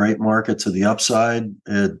been a great market to the upside.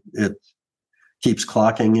 It keeps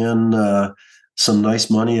clocking in some nice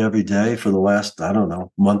money every day for the last,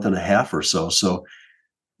 month and a half or so. So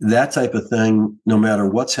that type of thing, no matter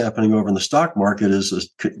what's happening over in the stock market, is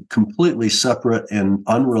a completely separate and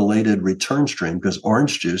unrelated return stream, because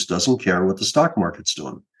orange juice doesn't care what the stock market's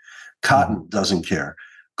doing. Cotton doesn't care.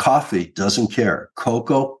 Coffee doesn't care.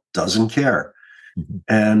 Cocoa doesn't care.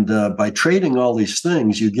 And by trading all these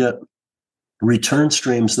things, you get return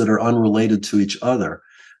streams that are unrelated to each other.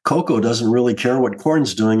 Cocoa doesn't really care what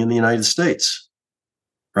corn's doing in the United States,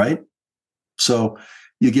 right? So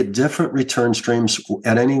you get different return streams.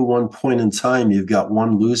 At any one point in time, you've got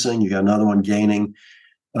one losing, you got another one gaining.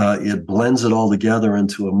 It blends it all together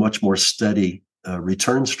into a much more steady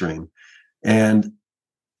return stream. And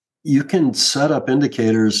you can set up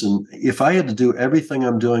indicators. And if I had to do everything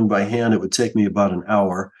I'm doing by hand, it would take me about an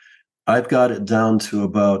hour. I've got it down to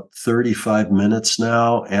about 35 minutes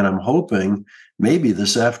now. And I'm hoping maybe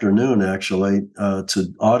this afternoon, actually,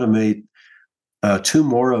 to automate 2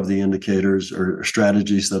 more of the indicators or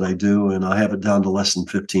strategies that I do, and I'll have it down to less than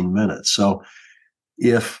 15 minutes. So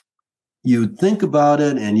if you think about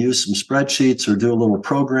it and use some spreadsheets or do a little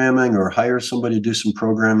programming or hire somebody to do some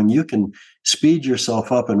programming, you can speed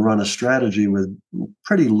yourself up and run a strategy with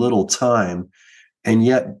pretty little time, and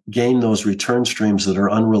yet gain those return streams that are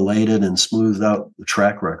unrelated and smooth out the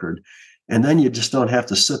track record. And then you just don't have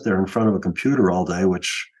to sit there in front of a computer all day,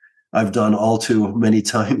 which I've done all too many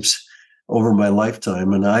times over my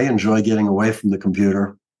lifetime. And I enjoy getting away from the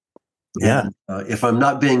computer. Yeah. And, if I'm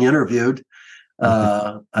not being interviewed,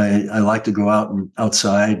 I like to go out and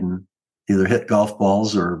outside and either hit golf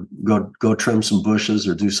balls or go trim some bushes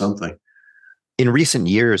or do something. In recent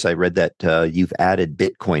years, I read that you've added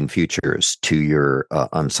Bitcoin futures to your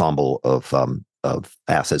ensemble of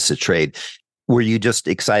assets to trade. Were you just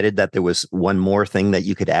excited that there was one more thing that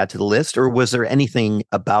you could add to the list, or was there anything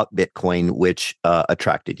about Bitcoin which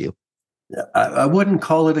attracted you? I wouldn't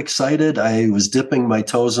call it excited. I was dipping my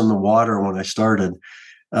toes in the water when I started.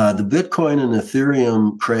 The Bitcoin and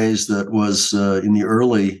Ethereum craze that was in the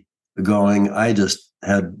early going, I just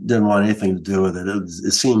didn't want anything to do with it.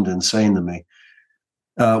 It seemed insane to me.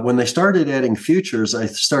 When they started adding futures, I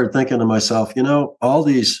started thinking to myself, all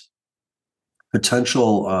these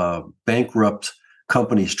potential bankrupt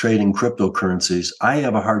companies trading cryptocurrencies, I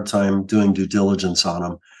have a hard time doing due diligence on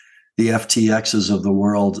them. The FTXs of the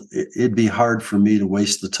world, it'd be hard for me to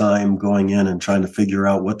waste the time going in and trying to figure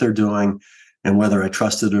out what they're doing and whether I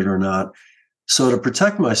trusted it or not. So to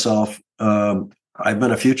protect myself, I've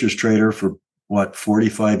been a futures trader for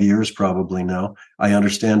 45 years probably now. I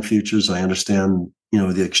understand futures. I understand,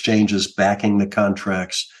 the exchanges backing the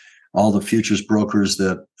contracts, all the futures brokers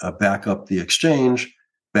that back up the exchange,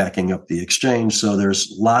 backing up the exchange. So there's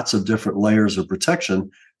lots of different layers of protection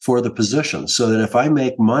for the position, so that if I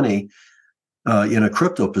make money in a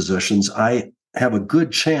crypto positions, I have a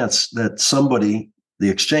good chance that somebody, the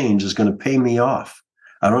exchange, is going to pay me off.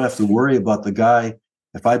 I don't have to worry about the guy.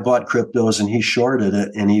 If I bought cryptos and he shorted it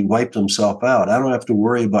and he wiped himself out, I don't have to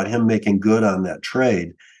worry about him making good on that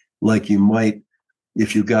trade, like you might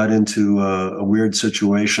if you got into a weird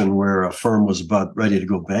situation where a firm was about ready to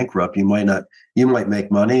go bankrupt. You might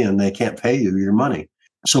make money and they can't pay you your money.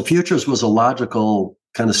 So futures was a logical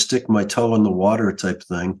kind of stick my toe in the water type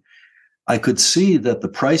thing. I could see that the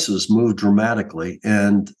prices moved dramatically,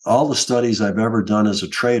 and all the studies I've ever done as a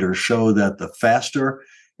trader show that the faster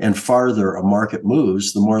and farther a market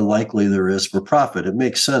moves, the more likely there is for profit. It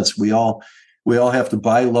makes sense. We all have to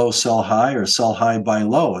buy low, sell high, or sell high, buy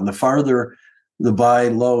low. And the farther the buy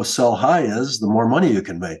low, sell high is, the more money you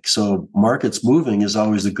can make. So markets moving is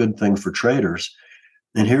always a good thing for traders.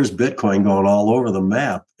 And here's Bitcoin going all over the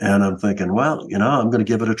map. And I'm thinking, well, I'm going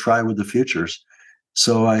to give it a try with the futures.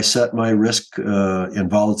 So I set my risk and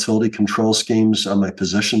volatility control schemes on my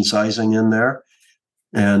position sizing in there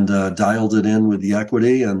and dialed it in with the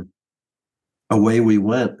equity, and away we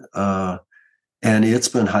went. And it's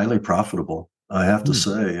been highly profitable. I have to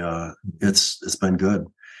say, it's been good.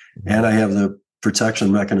 And I have the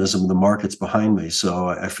protection mechanism. The market's behind me. So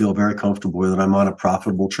I feel very comfortable with it. I'm on a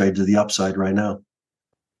profitable trade to the upside right now.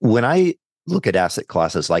 When I look at asset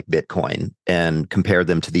classes like Bitcoin and compare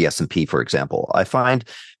them to the S&P, for example, I find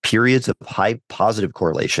periods of high positive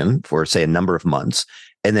correlation for, say, a number of months,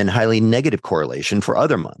 and then highly negative correlation for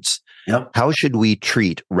other months. Yeah. How should we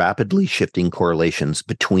treat rapidly shifting correlations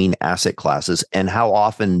between asset classes, and how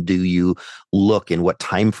often do you look, in what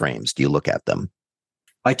timeframes do you look at them?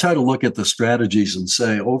 I try to look at the strategies and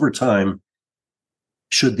say, over time,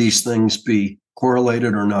 should these things be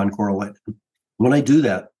correlated or non-correlated? When I do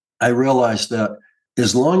that, I realize that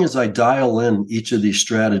as long as I dial in each of these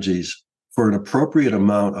strategies for an appropriate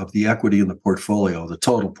amount of the equity in the portfolio, the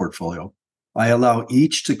total portfolio, I allow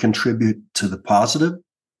each to contribute to the positive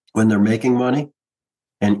when they're making money,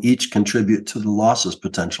 and each contribute to the losses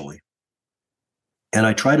potentially. And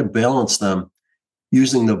I try to balance them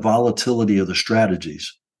using the volatility of the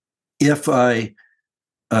strategies. If I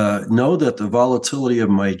know that the volatility of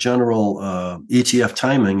my general ETF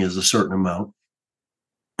timing is a certain amount,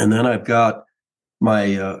 and then I've got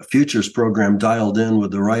my futures program dialed in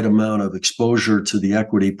with the right amount of exposure to the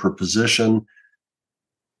equity per position,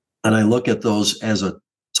 and I look at those as a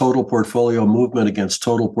total portfolio movement against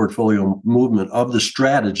total portfolio movement of the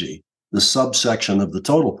strategy, the subsection of the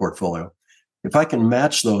total portfolio. If I can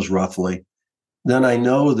match those roughly, then I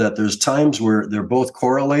know that there's times where they're both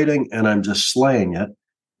correlating and I'm just slaying it.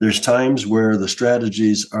 There's times where the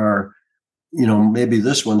strategies are, maybe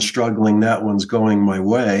this one's struggling, that one's going my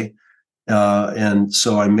way. And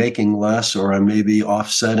so I'm making less, or I'm maybe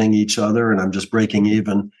offsetting each other and I'm just breaking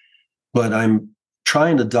even. But I'm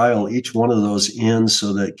trying to dial each one of those in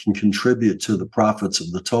so that it can contribute to the profits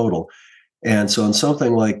of the total. And so in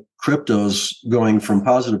something like cryptos, going from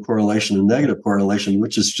positive correlation to negative correlation,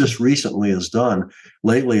 which is just recently is done.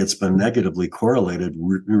 Lately, it's been negatively correlated,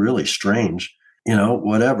 really strange,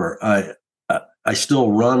 whatever. I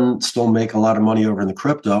still make a lot of money over in the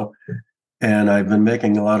crypto, and I've been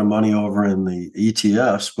making a lot of money over in the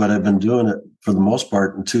ETFs, but I've been doing it for the most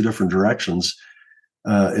part in two different directions.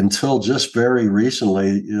 Until just very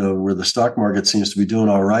recently, where the stock market seems to be doing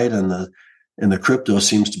all right and the crypto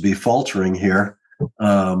seems to be faltering here.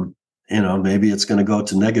 Maybe it's going to go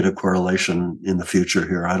to negative correlation in the future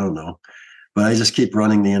here. I don't know. But I just keep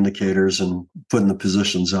running the indicators and putting the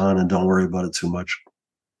positions on and don't worry about it too much.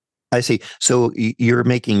 I see. So you're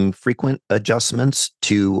making frequent adjustments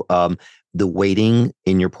to the weighting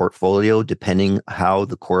in your portfolio, depending how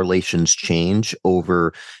the correlations change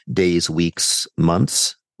over days, weeks,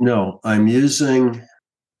 months? No, I'm using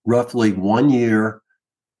roughly 1 year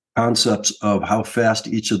concepts of how fast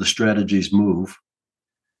each of the strategies move.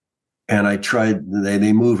 And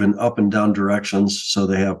they move in up and down directions. So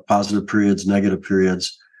they have positive periods, negative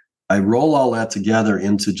periods. I roll all that together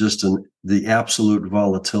into just the absolute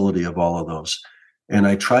volatility of all of those. And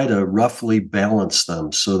I try to roughly balance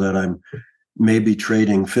them so that I'm maybe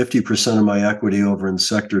trading 50% of my equity over in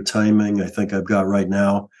sector timing, I think I've got right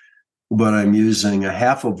now, but I'm using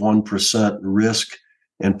 0.5% risk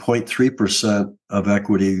and 0.3% of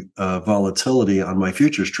equity volatility on my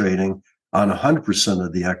futures trading on 100%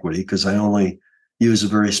 of the equity, because I only use a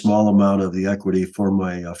very small amount of the equity for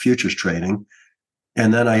my futures trading.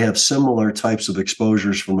 And then I have similar types of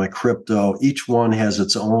exposures for my crypto. Each one has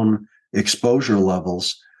its own exposure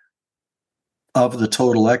levels of the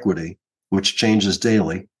total equity, which changes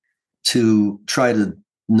daily, to try to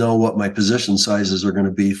know what my position sizes are going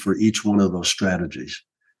to be for each one of those strategies.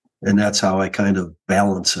 And that's how I kind of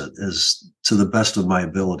balance it, as to the best of my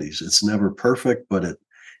abilities. It's never perfect, but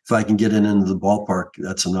if I can get it into the ballpark,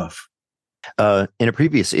 that's enough. In a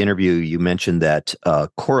previous interview, you mentioned that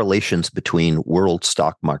correlations between world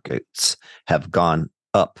stock markets have gone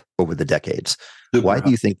up over the decades. Why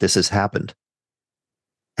do you think this has happened?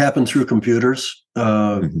 Happened through computers.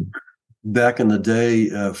 Back in the day,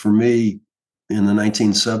 for me, in the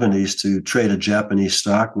 1970s, to trade a Japanese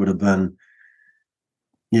stock would have been,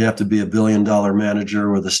 you have to be $1 billion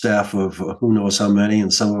manager with a staff of who knows how many,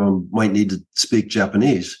 and some of them might need to speak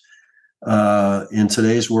Japanese. In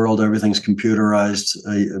today's world, everything's computerized.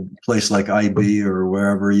 A place like IB or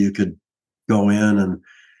wherever, you could go in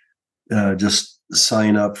and just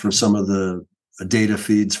sign up for some of the data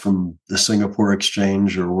feeds from the Singapore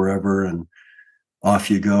Exchange or wherever, and off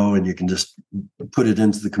you go, and you can just put it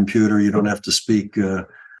into the computer. You don't have to speak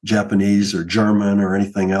Japanese or German or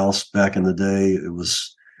anything else. Back in the day, it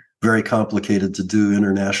was very complicated to do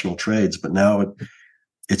international trades, but now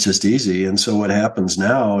it's just easy. And so what happens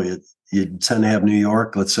now, you tend to have New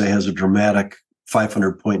York, let's say, has a dramatic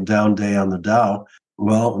 500-point down day on the Dow.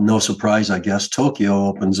 Well, no surprise, I guess. Tokyo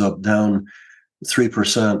opens up down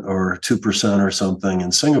 3% or 2% or something,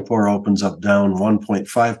 and Singapore opens up down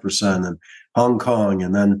 1.5%, and Hong Kong,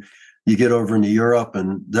 and then you get over into Europe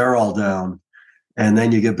and they're all down. And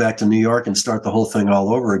then you get back to New York and start the whole thing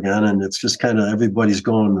all over again. And it's just kind of everybody's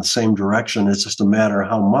going in the same direction. It's just a matter of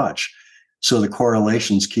how much. So the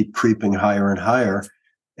correlations keep creeping higher and higher.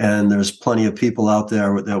 And there's plenty of people out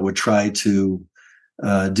there that would try to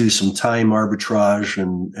do some time arbitrage.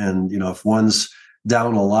 And if one's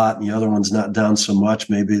down a lot and the other one's not down so much,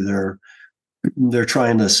 maybe they're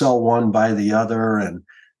trying to sell one, buy the other, and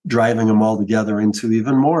driving them all together into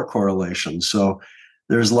even more correlation. So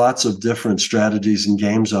there's lots of different strategies and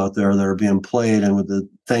games out there that are being played, and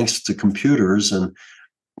thanks to computers and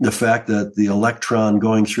the fact that the electron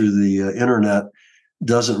going through the internet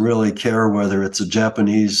doesn't really care whether it's a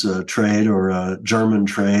Japanese trade or a German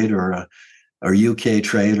trade or a UK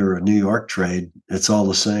trade or a New York trade. It's all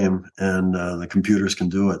the same, and the computers can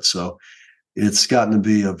do it. So it's gotten to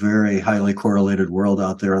be a very highly correlated world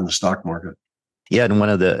out there in the stock market. Yeah, in one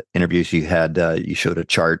of the interviews you had, you showed a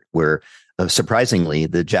chart where surprisingly,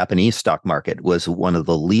 the Japanese stock market was one of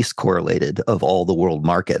the least correlated of all the world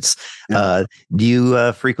markets. Yeah. Do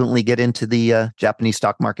you frequently get into the Japanese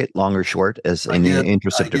stock market, long or short, as in the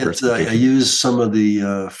interest of diversification? I use some of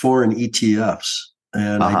the foreign ETFs,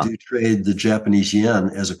 and I do trade the Japanese yen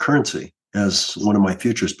as a currency, as one of my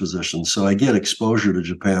futures positions. So I get exposure to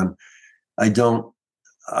Japan.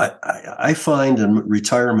 I find in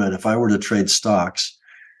retirement, if I were to trade stocks,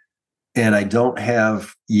 and I don't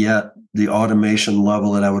have yet the automation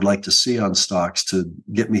level that I would like to see on stocks to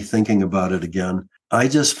get me thinking about it again, I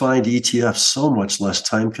just find ETFs so much less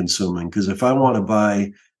time consuming. Because if I want to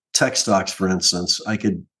buy tech stocks, for instance, I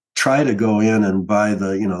could try to go in and buy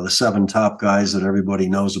the 7 top guys that everybody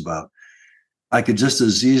knows about. I could just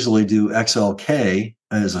as easily do XLK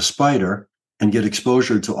as a spider and get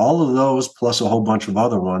exposure to all of those plus a whole bunch of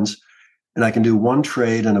other ones. And I can do one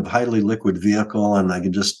trade in a highly liquid vehicle, and I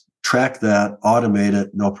can just track that, automate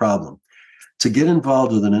it, no problem. To get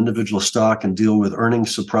involved with an individual stock and deal with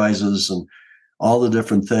earnings surprises and all the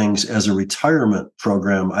different things as a retirement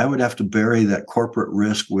program, I would have to bury that corporate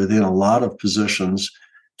risk within a lot of positions,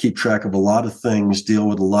 keep track of a lot of things, deal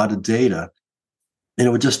with a lot of data. And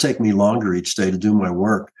it would just take me longer each day to do my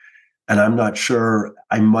work. And I'm not sure,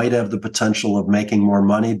 I might have the potential of making more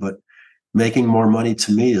money, but making more money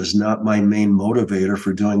to me is not my main motivator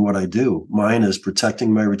for doing what I do. Mine is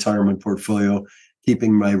protecting my retirement portfolio,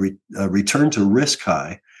 keeping my return to risk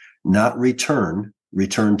high, not return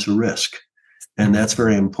to risk. And that's a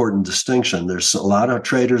very important distinction. There's a lot of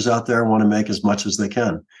traders out there who want to make as much as they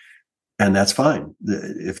can. And that's fine.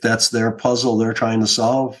 If that's their puzzle they're trying to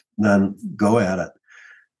solve, then go at it.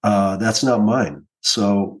 That's not mine.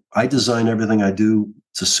 So I design everything I do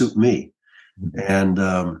to suit me. And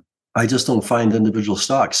I just don't find individual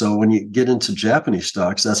stocks. So when you get into Japanese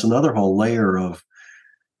stocks, that's another whole layer of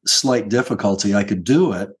slight difficulty. I could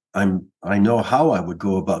do it. I know how I would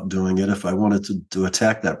go about doing it if I wanted to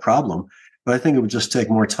attack that problem. But I think it would just take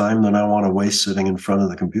more time than I want to waste sitting in front of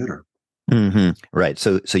the computer. Mm-hmm. Right.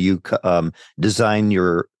 So you design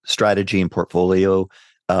your strategy and portfolio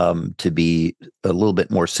to be a little bit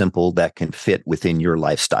more simple that can fit within your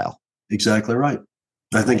lifestyle. Exactly right.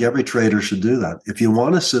 I think every trader should do that. If you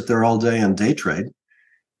want to sit there all day and day trade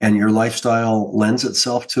and your lifestyle lends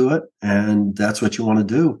itself to it and that's what you want to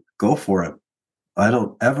do, go for it. I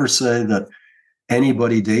don't ever say that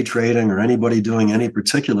anybody day trading or anybody doing any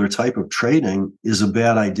particular type of trading is a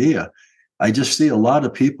bad idea. I just see a lot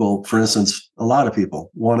of people, for instance, a lot of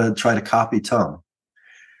people want to try to copy Tom.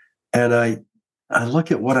 And I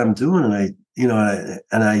look at what I'm doing and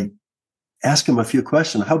I ask him a few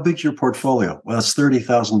questions. How big's your portfolio? Well, it's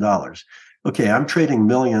 $30,000. Okay, I'm trading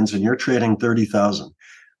millions and you're trading 30,000.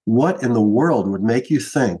 What in the world would make you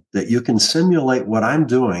think that you can simulate what I'm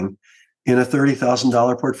doing in a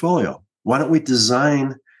 $30,000 portfolio? Why don't we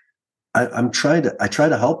design? I try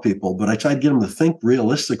to help people, but I try to get them to think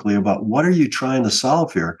realistically about what are you trying to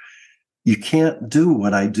solve here? You can't do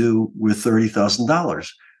what I do with $30,000,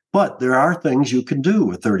 but there are things you can do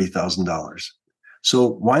with $30,000. So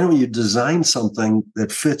why don't you design something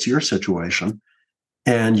that fits your situation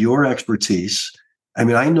and your expertise? I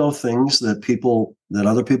mean, I know things that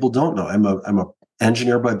other people don't know. I'm a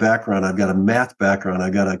engineer by background. I've got a math background.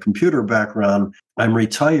 I've got a computer background. I'm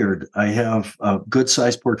retired. I have a good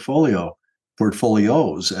sized portfolios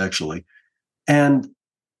actually. And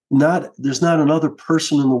there's not another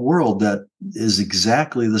person in the world that is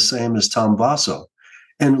exactly the same as Tom Basso.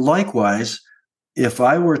 And likewise, if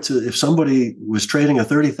somebody was trading a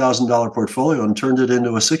 $30,000 portfolio and turned it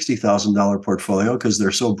into a $60,000 portfolio because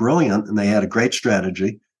they're so brilliant and they had a great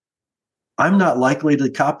strategy, I'm not likely to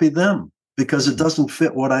copy them because it doesn't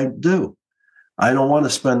fit what I do. I don't want to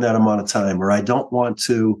spend that amount of time, or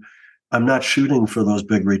I'm not shooting for those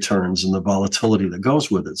big returns and the volatility that goes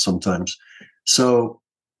with it sometimes. So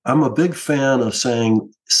I'm a big fan of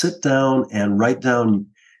saying, sit down and write down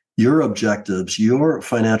your objectives, your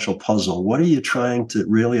financial puzzle. What are you trying to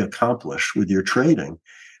really accomplish with your trading?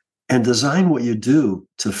 And design what you do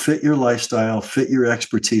to fit your lifestyle, fit your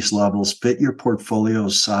expertise levels, fit your portfolio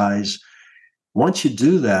size. Once you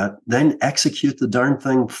do that, then execute the darn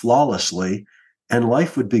thing flawlessly, and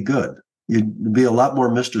life would be good. You'd be a lot more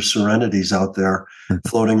Mr. Serenities out there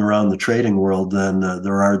floating around the trading world than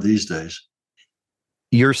there are these days.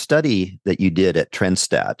 Your study that you did at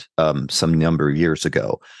Trendstat some number of years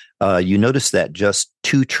ago, you noticed that just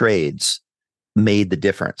 2 trades made the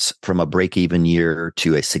difference from a break-even year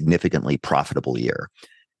to a significantly profitable year.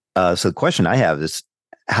 So the question I have is,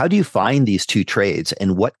 how do you find these 2 trades,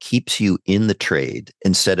 and what keeps you in the trade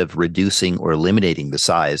instead of reducing or eliminating the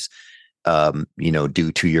size,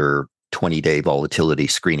 due to your 20-day volatility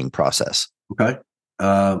screening process? Okay.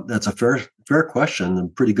 That's a fair question,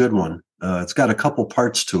 and pretty good one. It's got a couple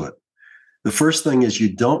parts to it. The first thing is,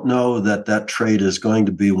 you don't know that trade is going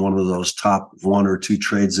to be one of those top 1 or 2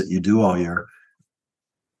 trades that you do all year.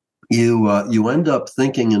 You end up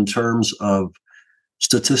thinking in terms of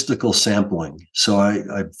statistical sampling. So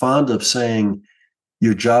I'm fond of saying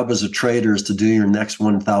your job as a trader is to do your next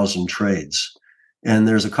 1,000 trades. And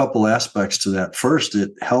there's a couple aspects to that. First,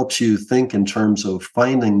 it helps you think in terms of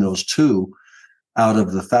finding those 2 out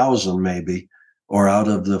of the 1,000 maybe, or out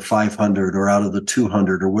of the 500 or out of the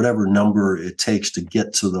 200 or whatever number it takes to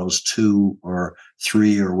get to those 2 or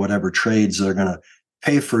 3 or whatever trades that are going to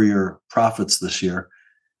pay for your profits this year.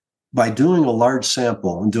 By doing a large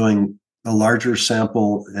sample and doing a largest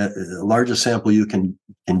sample you can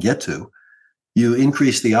get to, you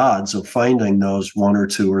increase the odds of finding those 1 or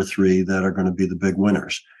 2 or 3 that are going to be the big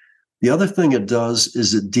winners. The other thing it does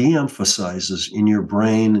is it de-emphasizes in your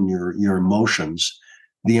brain and your emotions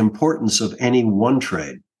the importance of any one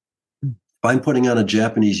trade. If I'm putting on a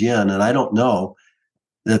Japanese yen and I don't know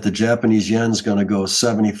that the Japanese yen is going to go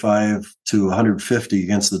 75 to 150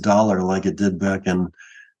 against the dollar like it did back in,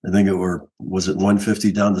 I think was it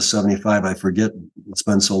 150 down to 75? I forget. It's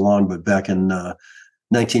been so long, but back in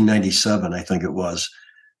 1997, I think it was,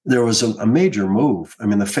 there was a major move. I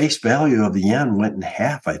mean, the face value of the yen went in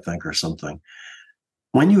half, I think, or something.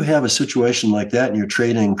 When you have a situation like that and you're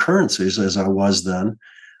trading currencies, as I was then,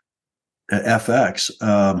 FX,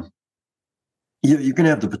 you're going to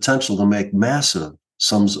have the potential to make massive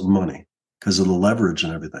sums of money because of the leverage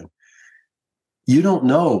and everything. You don't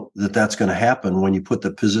know that that's going to happen when you put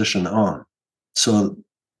the position on. So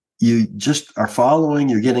you just are following,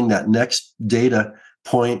 you're getting that next data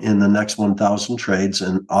point in the next 1,000 trades,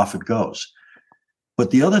 and off it goes. But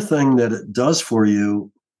the other thing that it does for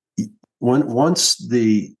you, once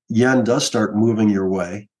the yen does start moving your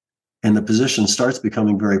way and the position starts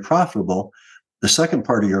becoming very profitable, the second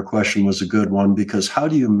part of your question was a good one, because how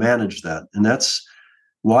do you manage that? And that's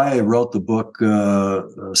why I wrote the book,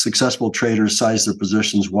 Successful Traders Size Their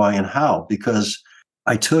Positions, Why and How, because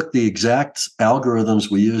I took the exact algorithms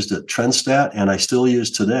we used at Trendstat, and I still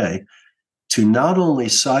use today, to not only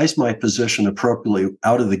size my position appropriately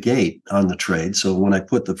out of the gate on the trade. So when I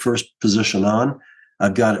put the first position on,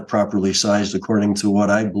 I've got it properly sized according to what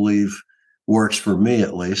I believe works for me,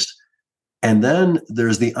 at least. And then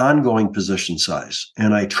there's the ongoing position size,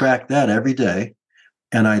 and I track that every day,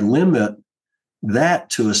 and I limit that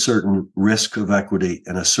to a certain risk of equity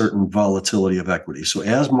and a certain volatility of equity. So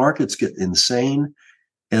as markets get insane,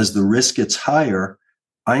 as the risk gets higher,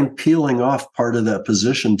 I'm peeling off part of that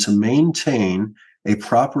position to maintain a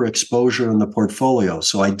proper exposure in the portfolio.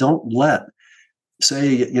 So I don't let,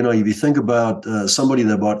 say, if you think about somebody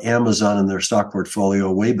that bought Amazon in their stock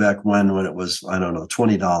portfolio way back when it was, I don't know,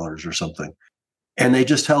 $20 or something, and they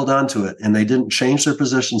just held on to it and they didn't change their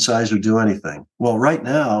position size or do anything. Well, right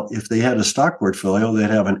now, if they had a stock portfolio,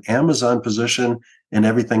 they'd have an Amazon position and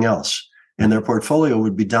everything else, and their portfolio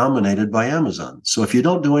would be dominated by Amazon. So if you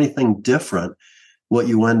don't do anything different, what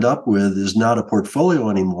you end up with is not a portfolio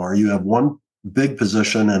anymore. You have one big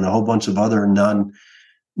position and a whole bunch of other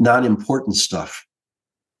non-important stuff.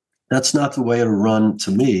 That's not the way to run,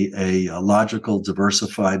 to me, a logical,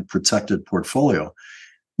 diversified, protected portfolio.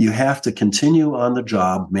 You have to continue on the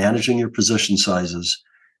job, managing your position sizes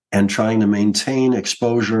and trying to maintain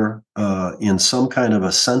exposure in some kind of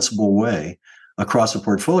a sensible way across a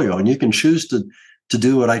portfolio. And you can choose to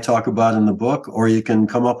do what I talk about in the book, or you can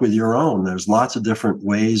come up with your own. There's lots of different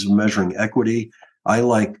ways of measuring equity. I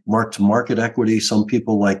like mark-to-market equity. Some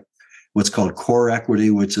people like what's called core equity,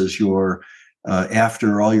 which is your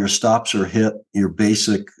after all your stops are hit, your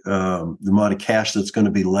basic the amount of cash that's going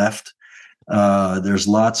to be left. There's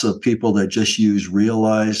lots of people that just use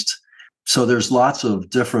realized. So there's lots of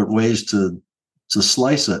different ways to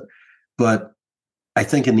slice it. But I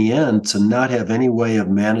think in the end, to not have any way of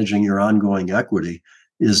managing your ongoing equity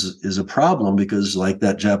is a problem, because like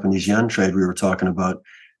that Japanese yen trade we were talking about,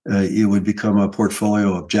 it would become a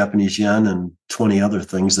portfolio of Japanese yen and 20 other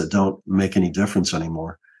things that don't make any difference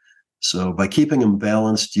anymore. So by keeping them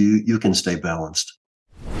balanced, you can stay balanced.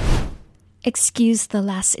 Excuse the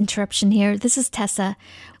last interruption here. This is Tessa.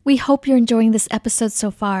 We hope you're enjoying this episode so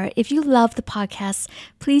far. If you love the podcast,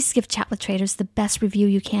 please give Chat with Traders the best review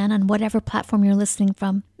you can on whatever platform you're listening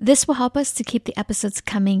from. This will help us to keep the episodes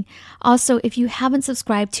coming. Also, if you haven't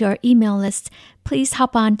subscribed to our email list, please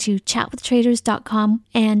hop on to chatwithtraders.com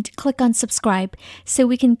and click on subscribe so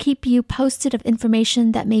we can keep you posted of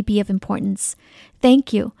information that may be of importance.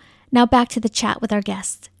 Thank you. Now back to the chat with our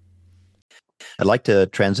guest. I'd like to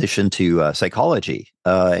transition to psychology.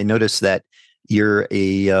 I noticed that you're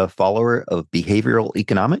a follower of behavioral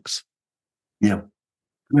economics. Yeah.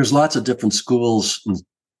 There's lots of different schools and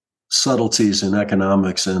subtleties in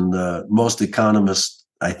economics, and most economists,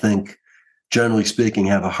 I think, generally speaking,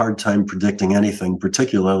 have a hard time predicting anything,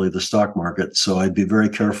 particularly the stock market. So I'd be very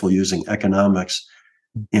careful using economics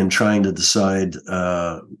in trying to decide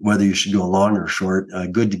whether you should go long or short. A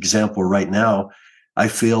good example right now, I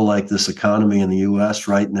feel like this economy in the U.S.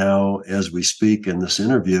 right now, as we speak in this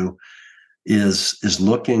interview, is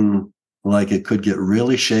looking like it could get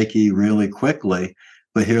really shaky really quickly.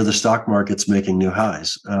 But here the stock market's making new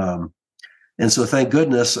highs. And so thank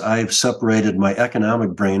goodness I've separated my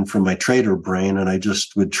economic brain from my trader brain. And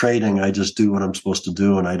with trading, I just do what I'm supposed to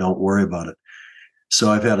do and I don't worry about it. So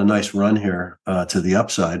I've had a nice run here to the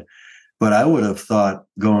upside. But I would have thought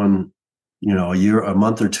going, a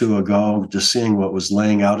month or two ago, just seeing what was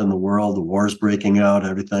laying out in the world, the wars breaking out,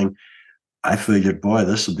 everything, I figured, boy,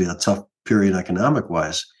 this would be a tough period economic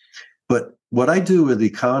wise. But what I do with the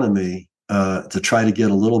economy to try to get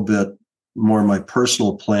a little bit more of my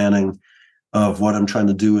personal planning of what I'm trying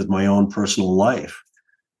to do with my own personal life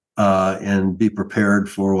and be prepared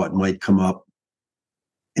for what might come up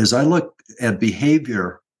is I look at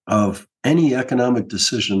behavior of any economic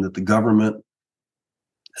decision that the government,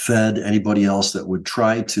 Fed, anybody else that would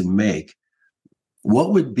try to make.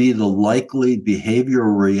 What would be the likely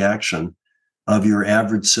behavioral reaction of your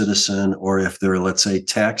average citizen? Or if they're, let's say,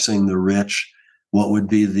 taxing the rich, what would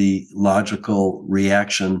be the logical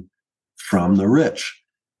reaction from the rich?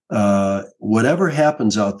 Whatever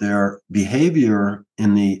happens out there, behavior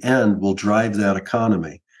in the end will drive that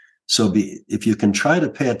economy. So if you can try to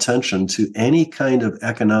pay attention to any kind of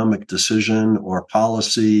economic decision or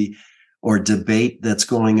policy or debate that's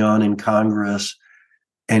going on in Congress,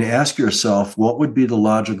 and ask yourself, what would be the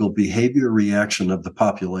logical behavior reaction of the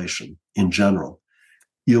population in general?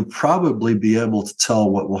 You'll probably be able to tell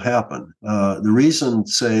what will happen. The reason,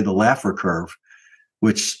 say, the Laffer curve,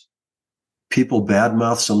 which people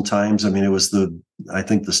badmouth sometimes, I mean, it was the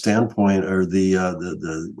standpoint or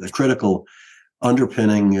the critical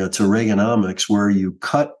underpinning to Reaganomics, where you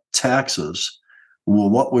cut taxes.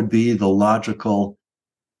 Well, what would be the logical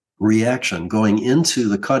reaction going into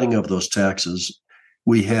the cutting of those taxes?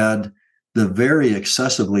 We had the very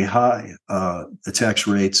excessively high tax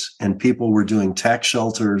rates, and people were doing tax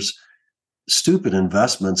shelters, stupid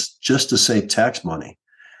investments just to save tax money.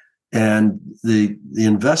 And the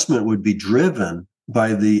investment would be driven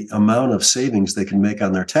by the amount of savings they can make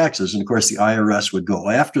on their taxes. And of course, the IRS would go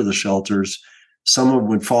after the shelters. Some of them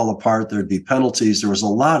would fall apart. There'd be penalties. There was a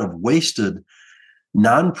lot of wasted,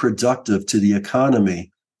 non-productive to the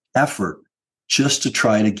economy effort just to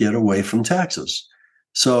try to get away from taxes.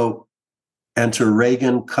 So enter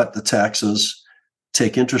Reagan, cut the taxes,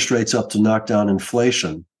 take interest rates up to knock down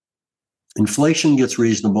inflation. Inflation gets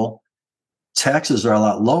reasonable. Taxes are a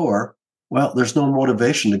lot lower. Well, there's no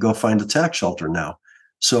motivation to go find a tax shelter now.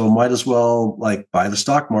 So might as well buy the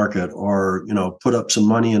stock market or, put up some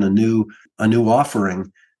money in a new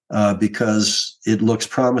offering because it looks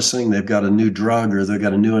promising. They've got a new drug or they've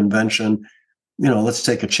got a new invention. Let's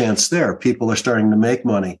take a chance there. People are starting to make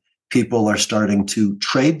money. People are starting to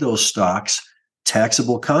trade those stocks,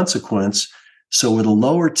 taxable consequence. So with a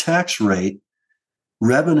lower tax rate,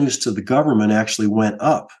 revenues to the government actually went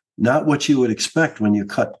up, not what you would expect when you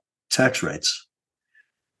cut tax rates.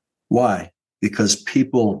 Why? Because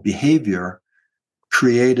people behavior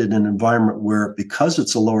created an environment where, because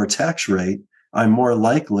it's a lower tax rate, I'm more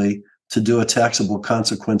likely to do a taxable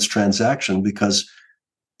consequence transaction because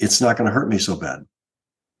it's not going to hurt me so bad.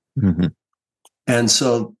 Mm-hmm. And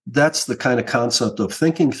so that's the kind of concept of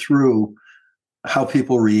thinking through how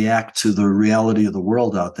people react to the reality of the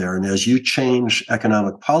world out there. And as you change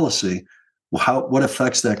economic policy, what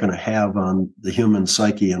effect's that going to have on the human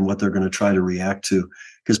psyche and what they're going to try to react to?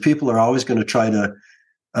 Because people are always going to try to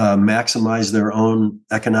maximize their own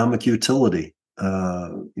economic utility.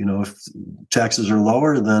 If taxes are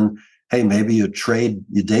lower, then hey, maybe you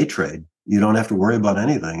day trade. You don't have to worry about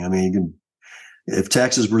anything. I mean, if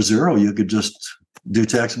taxes were zero, you could just do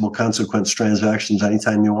taxable consequence transactions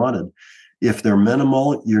anytime you wanted. If they're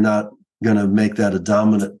minimal, you're not going to make that a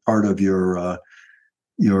dominant part of your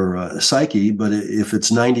psyche. But if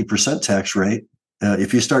it's 90% tax rate,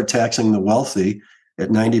 if you start taxing the wealthy at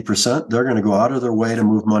 90%, they're going to go out of their way to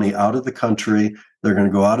move money out of the country. They're going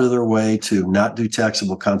to go out of their way to not do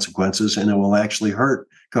taxable consequences, and it will actually hurt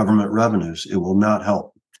government revenues. It will not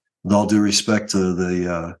help. With all due respect to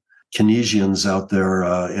the Keynesians out there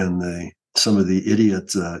and some of the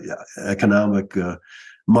idiot economic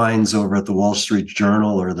minds over at the Wall Street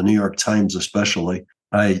Journal or the New York Times especially,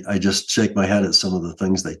 I just shake my head at some of the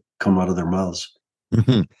things that come out of their mouths.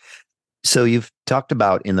 Mm-hmm. So you've talked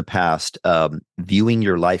about in the past viewing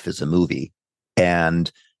your life as a movie,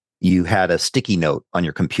 and you had a sticky note on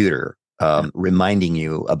your computer reminding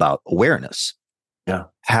you about awareness. Yeah.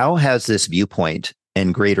 How has this viewpoint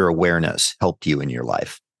and greater awareness helped you in your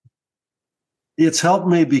life? It's helped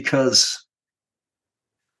me because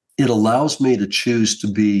it allows me to choose to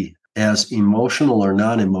be as emotional or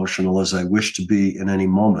non-emotional as I wish to be in any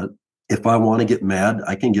moment. If I want to get mad,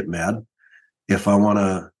 I can get mad. If I want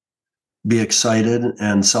to be excited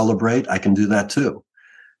and celebrate, I can do that too.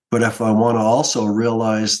 But if I want to also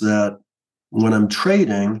realize that when I'm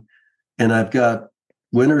trading and I've got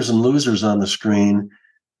winners and losers on the screen,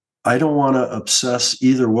 I don't want to obsess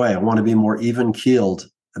either way. I want to be more even-keeled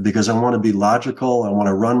because I want to be logical. I want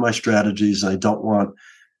to run my strategies. I don't want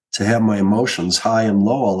to have my emotions high and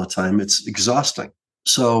low all the time. It's exhausting.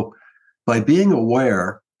 So by being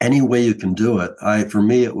aware, any way you can do it, for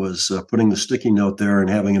me, it was putting the sticky note there and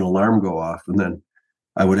having an alarm go off. And then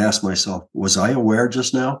I would ask myself, was I aware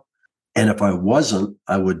just now? And if I wasn't,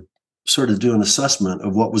 I would sort of do an assessment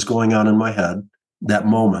of what was going on in my head that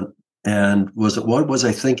moment. And what was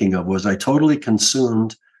I thinking of? Was I totally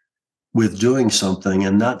consumed with doing something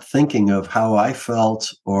and not thinking of how I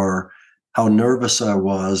felt or how nervous I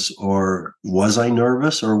was, or was I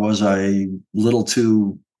nervous, or was I a little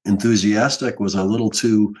too enthusiastic? Was I a little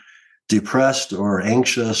too depressed or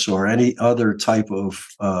anxious or any other type of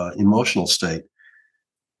emotional state?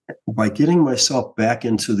 By getting myself back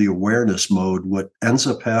into the awareness mode, what ends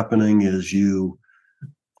up happening is you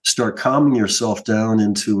start calming yourself down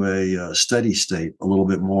into a steady state a little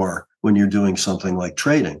bit more when you're doing something like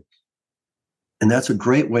trading. And that's a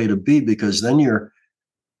great way to be, because then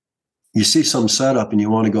you see some setup and you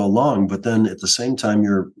want to go long, but then at the same time,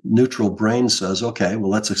 your neutral brain says, okay, well,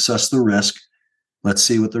 let's assess the risk. Let's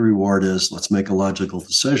see what the reward is. Let's make a logical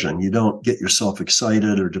decision. You don't get yourself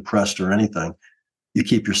excited or depressed or anything. You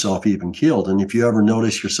keep yourself even keeled. And if you ever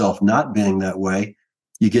notice yourself not being that way,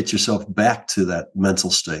 you get yourself back to that mental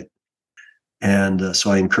state. And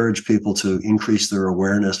so I encourage people to increase their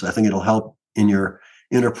awareness. I think it'll help in your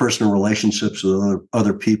interpersonal relationships with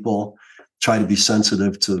other people. Try to be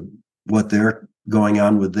sensitive to what they're going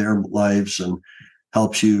on with their lives and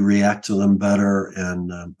helps you react to them better.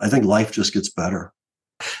 And I think life just gets better.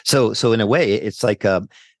 So in a way, it's like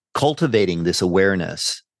cultivating this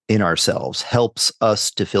awareness in ourselves helps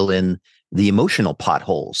us to fill in the emotional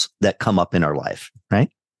potholes that come up in our life, right?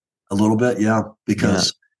 A little bit, yeah,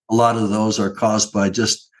 because a lot of those are caused by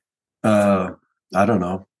just, I don't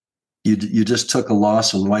know, you just took a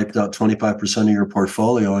loss and wiped out 25% of your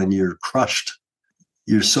portfolio and you're crushed.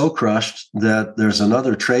 You're so crushed that there's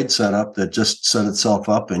another trade setup that just set itself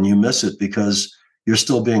up and you miss it because you're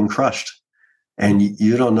still being crushed and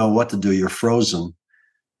you don't know what to do. You're frozen.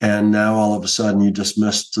 And now all of a sudden you just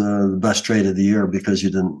missed the best trade of the year because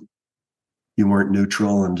you weren't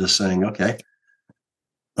neutral and just saying, okay,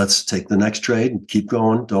 let's take the next trade and keep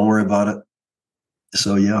going. Don't worry about it.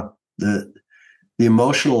 So yeah, the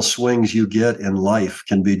emotional swings you get in life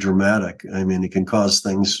can be dramatic. I mean, it can cause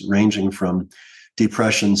things ranging from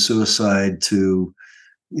depression, suicide to,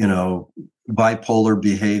 bipolar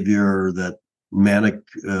behavior, that manic,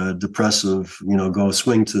 depressive, go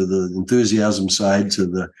swing to the enthusiasm side, to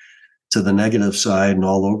the negative side, and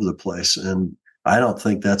all over the place. And I don't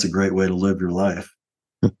think that's a great way to live your life.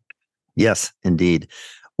 Yes, indeed.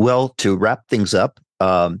 Well, to wrap things up,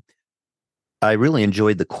 I really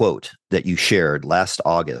enjoyed the quote that you shared last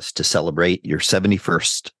August to celebrate your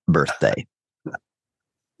 71st birthday.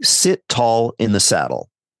 Sit tall in the saddle,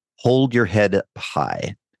 Hold your head up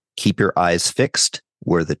high. Keep your eyes fixed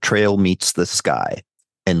where the trail meets the sky.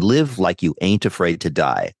 And live like you ain't afraid to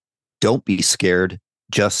die. Don't be scared.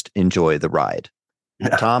 Just enjoy the ride.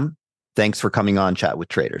 Yeah. Tom, thanks for coming on Chat with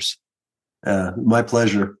Traders. My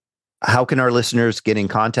pleasure. How can our listeners get in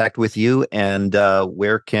contact with you, and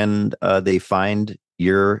where can they find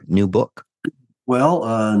your new book?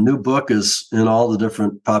 Well, new book is in all the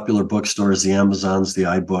different popular bookstores, the Amazons, the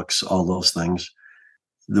iBooks, all those things.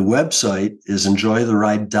 The website is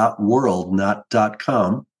enjoytheride.world, not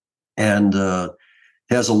 .com, and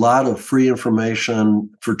has a lot of free information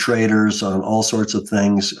for traders on all sorts of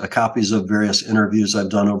things. Copies of various interviews I've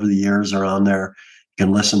done over the years are on there. You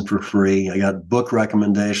can listen for free. I got book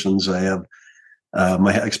recommendations. I have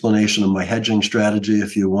my explanation of my hedging strategy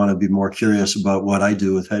if you want to be more curious about what I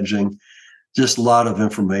do with hedging. Just a lot of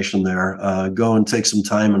information there. Go and take some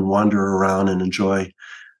time and wander around and enjoy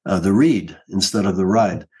the read instead of the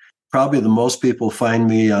ride. Probably the most people find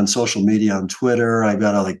me on social media on Twitter. I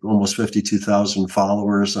got like almost 52,000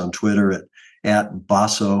 followers on Twitter at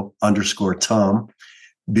Basso_Tom.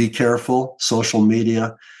 Be careful, social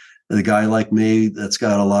media. The guy like me that's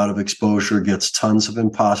got a lot of exposure gets tons of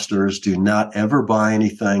imposters. Do not ever buy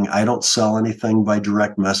anything. I don't sell anything by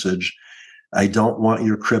direct message. I don't want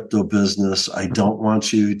your crypto business. I don't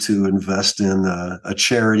want you to invest in a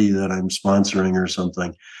charity that I'm sponsoring or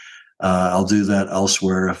something. I'll do that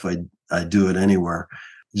elsewhere if I do it anywhere.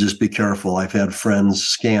 Just be careful. I've had friends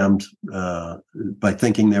scammed by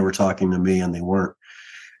thinking they were talking to me and they weren't.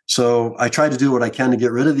 So I try to do what I can to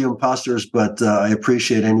get rid of the imposters, but I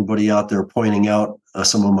appreciate anybody out there pointing out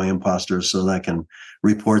some of my imposters so that I can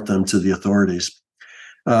report them to the authorities.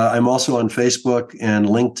 I'm also on Facebook and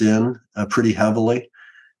LinkedIn pretty heavily,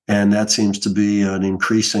 and that seems to be an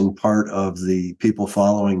increasing part of the people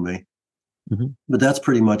following me. Mm-hmm. But that's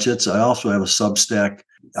pretty much it. So I also have a Substack.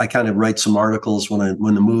 I kind of write some articles when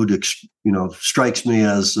the mood strikes me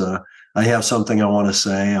as I have something I want to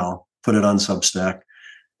say. I'll put it on Substack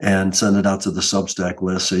and send it out to the Substack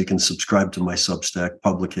list, so you can subscribe to my Substack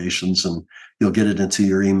publications and you'll get it into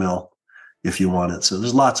your email if you want it. So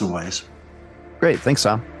there's lots of ways. Great. Thanks,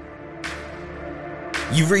 Tom.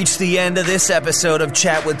 You've reached the end of this episode of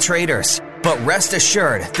Chat with Traders, but rest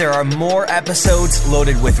assured there are more episodes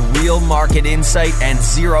loaded with real market insight and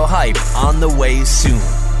zero hype on the way soon.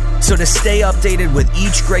 So to stay updated with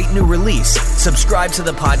each great new release, subscribe to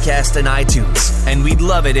the podcast in iTunes, and we'd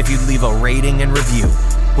love it if you'd leave a rating and review.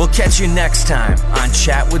 We'll catch you next time on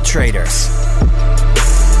Chat with Traders.